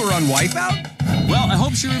time you were on Wipeout? Well, I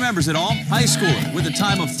hope she remembers it all. High schooler with a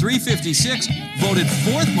time of 3:56, voted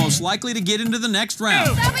 4th most likely to get into the next round.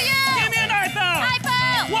 W! Give me an Arthur!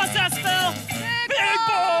 Hypo! What's that spell? Big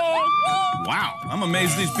ball! Wow, I'm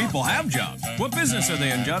amazed these people have jobs. What business are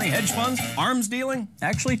they in, Johnny? Hedge funds? Arms dealing?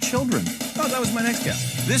 Actually, children. Oh, that was my next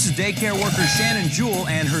guess. This is daycare worker Shannon Jewell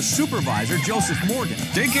and her supervisor, Joseph Morgan.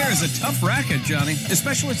 Daycare is a tough racket, Johnny,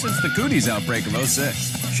 especially since the cooties outbreak of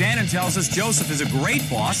 '06. Shannon tells us Joseph is a great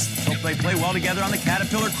boss. Hope they play well together on the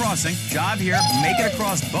Caterpillar crossing. Job here, make it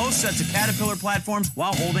across both sets of Caterpillar platforms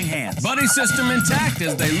while holding hands. Buddy system intact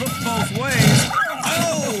as they look both ways.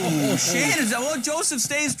 Oh, Shannon, well, Joseph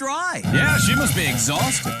stays dry. Yeah, she must be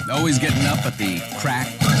exhausted. Always getting up at the crack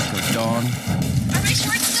of dawn. Are my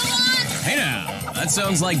shorts still on? Hey now, that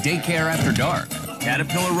sounds like daycare after dark.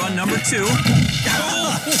 Caterpillar run number 2.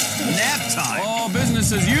 Nap time. All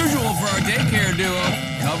business as usual for our daycare duo,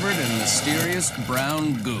 covered in mysterious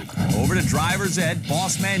brown goop. Over to driver's ed,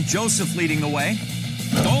 boss man Joseph leading the way.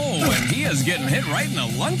 Oh, and he is getting hit right in the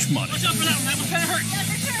lunch money. Watch out for that one. That one's kind of hurt.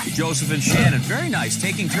 Joseph and Shannon, very nice,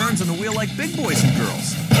 taking turns on the wheel like big boys and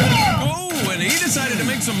girls. Oh, Oh, and he decided to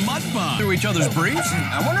make some mud pies through each other's briefs.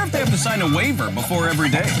 I wonder if they have to sign a waiver before every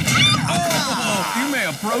day. Oh, you may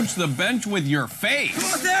approach the bench with your face.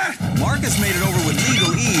 Come on there! Marcus made it over with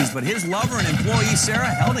legal ease, but his lover and employee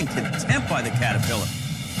Sarah held in contempt by the caterpillar.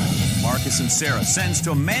 Marcus and Sarah sentenced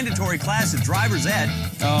to a mandatory class at driver's ed.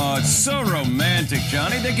 Oh, it's so romantic,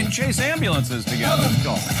 Johnny. They can chase ambulances together.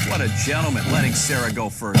 Oh, what a gentleman, letting Sarah go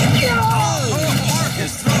first. Oh,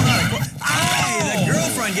 Marcus thrown out of court. Hey, the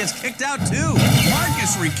girlfriend gets kicked out too.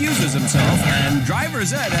 Marcus recuses himself, and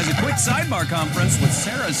driver's ed has a quick sidebar conference with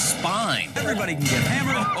Sarah's spine. Everybody can get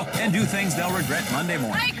hammered and do things they'll regret Monday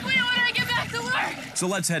morning. I quit when I get back to work. So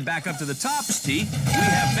let's head back up to the top, T. We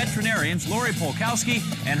have veterinarians Lori Polkowski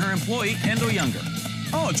and her employee Kendall Younger.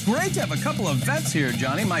 Oh, it's great to have a couple of vets here,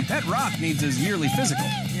 Johnny. My pet Rock needs his yearly physical.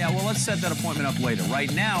 Yeah, well, let's set that appointment up later.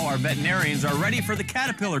 Right now, our veterinarians are ready for the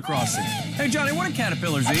caterpillar crossing. Hey, Johnny, what do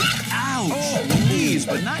caterpillars eat? Ouch! Oh, please,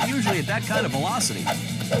 but not usually at that kind of velocity. Oh,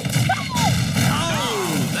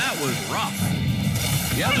 that was rough.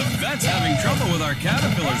 Yeah, the vet's having trouble with our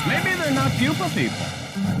caterpillars. Maybe they're not pupa people.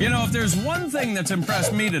 You know, if there's one thing that's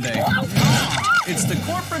impressed me today, it's the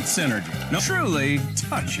corporate synergy. No, truly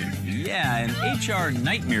touching. Yeah, an HR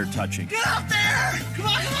nightmare touching. Get out there! Come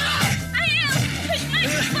on, come on! I am! Push my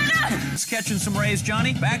foot up! It's catching some rays,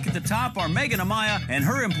 Johnny. Back at the top are Megan Amaya and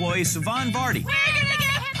her employee, Sivan Vardy. We're gonna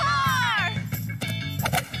get far!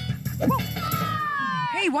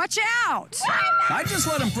 Hey, watch out! I just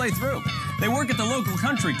let them play through. They work at the local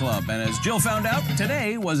country club, and as Jill found out,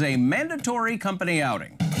 today was a mandatory company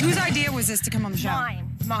outing. Whose idea was this to come on the show?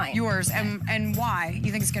 Mine. Yours. And why?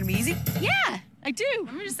 You think it's going to be easy? Yeah, I do. I'm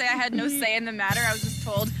gonna just say I had no say in the matter. I was just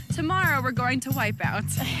told tomorrow we're going to Wipeout.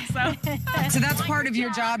 So that's part of your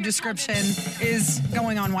job description is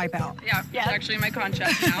going on Wipeout. Yeah, it's actually in my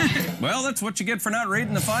contract now. Well, that's what you get for not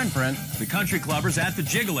reading the fine print. The country clubbers at the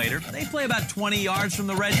Jiggulator. They play about 20 yards from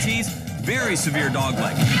the red tees. Very severe dog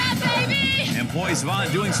leg. Yeah, baby! Employee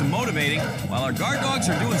Savant doing some motivating, while our guard dogs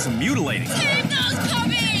are doing some mutilating. Keep those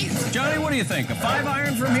puppies! Johnny, what do you think? A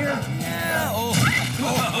 5-iron from here? Yeah,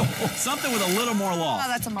 something with a little more law. Oh,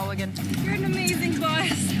 that's a mulligan. You're an amazing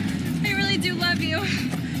boss. I really do love you.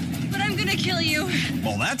 But I'm gonna kill you.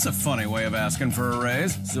 Well, that's a funny way of asking for a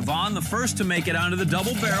raise. Savon, the first to make it onto the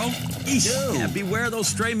double barrel. Eesh. Yeah, beware those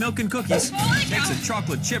stray milk and cookies. Takes a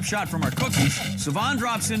chocolate chip shot from our cookies. Savon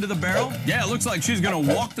drops into the barrel. Yeah, it looks like she's gonna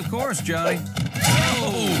walk the course, Johnny.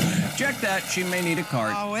 Oh, check that. She may need a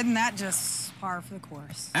cart. Oh, isn't that just par for the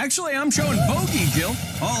course? Actually, I'm showing bogey, Jill.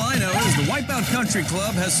 All I know is the Wipeout Country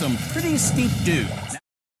Club has some pretty steep dudes.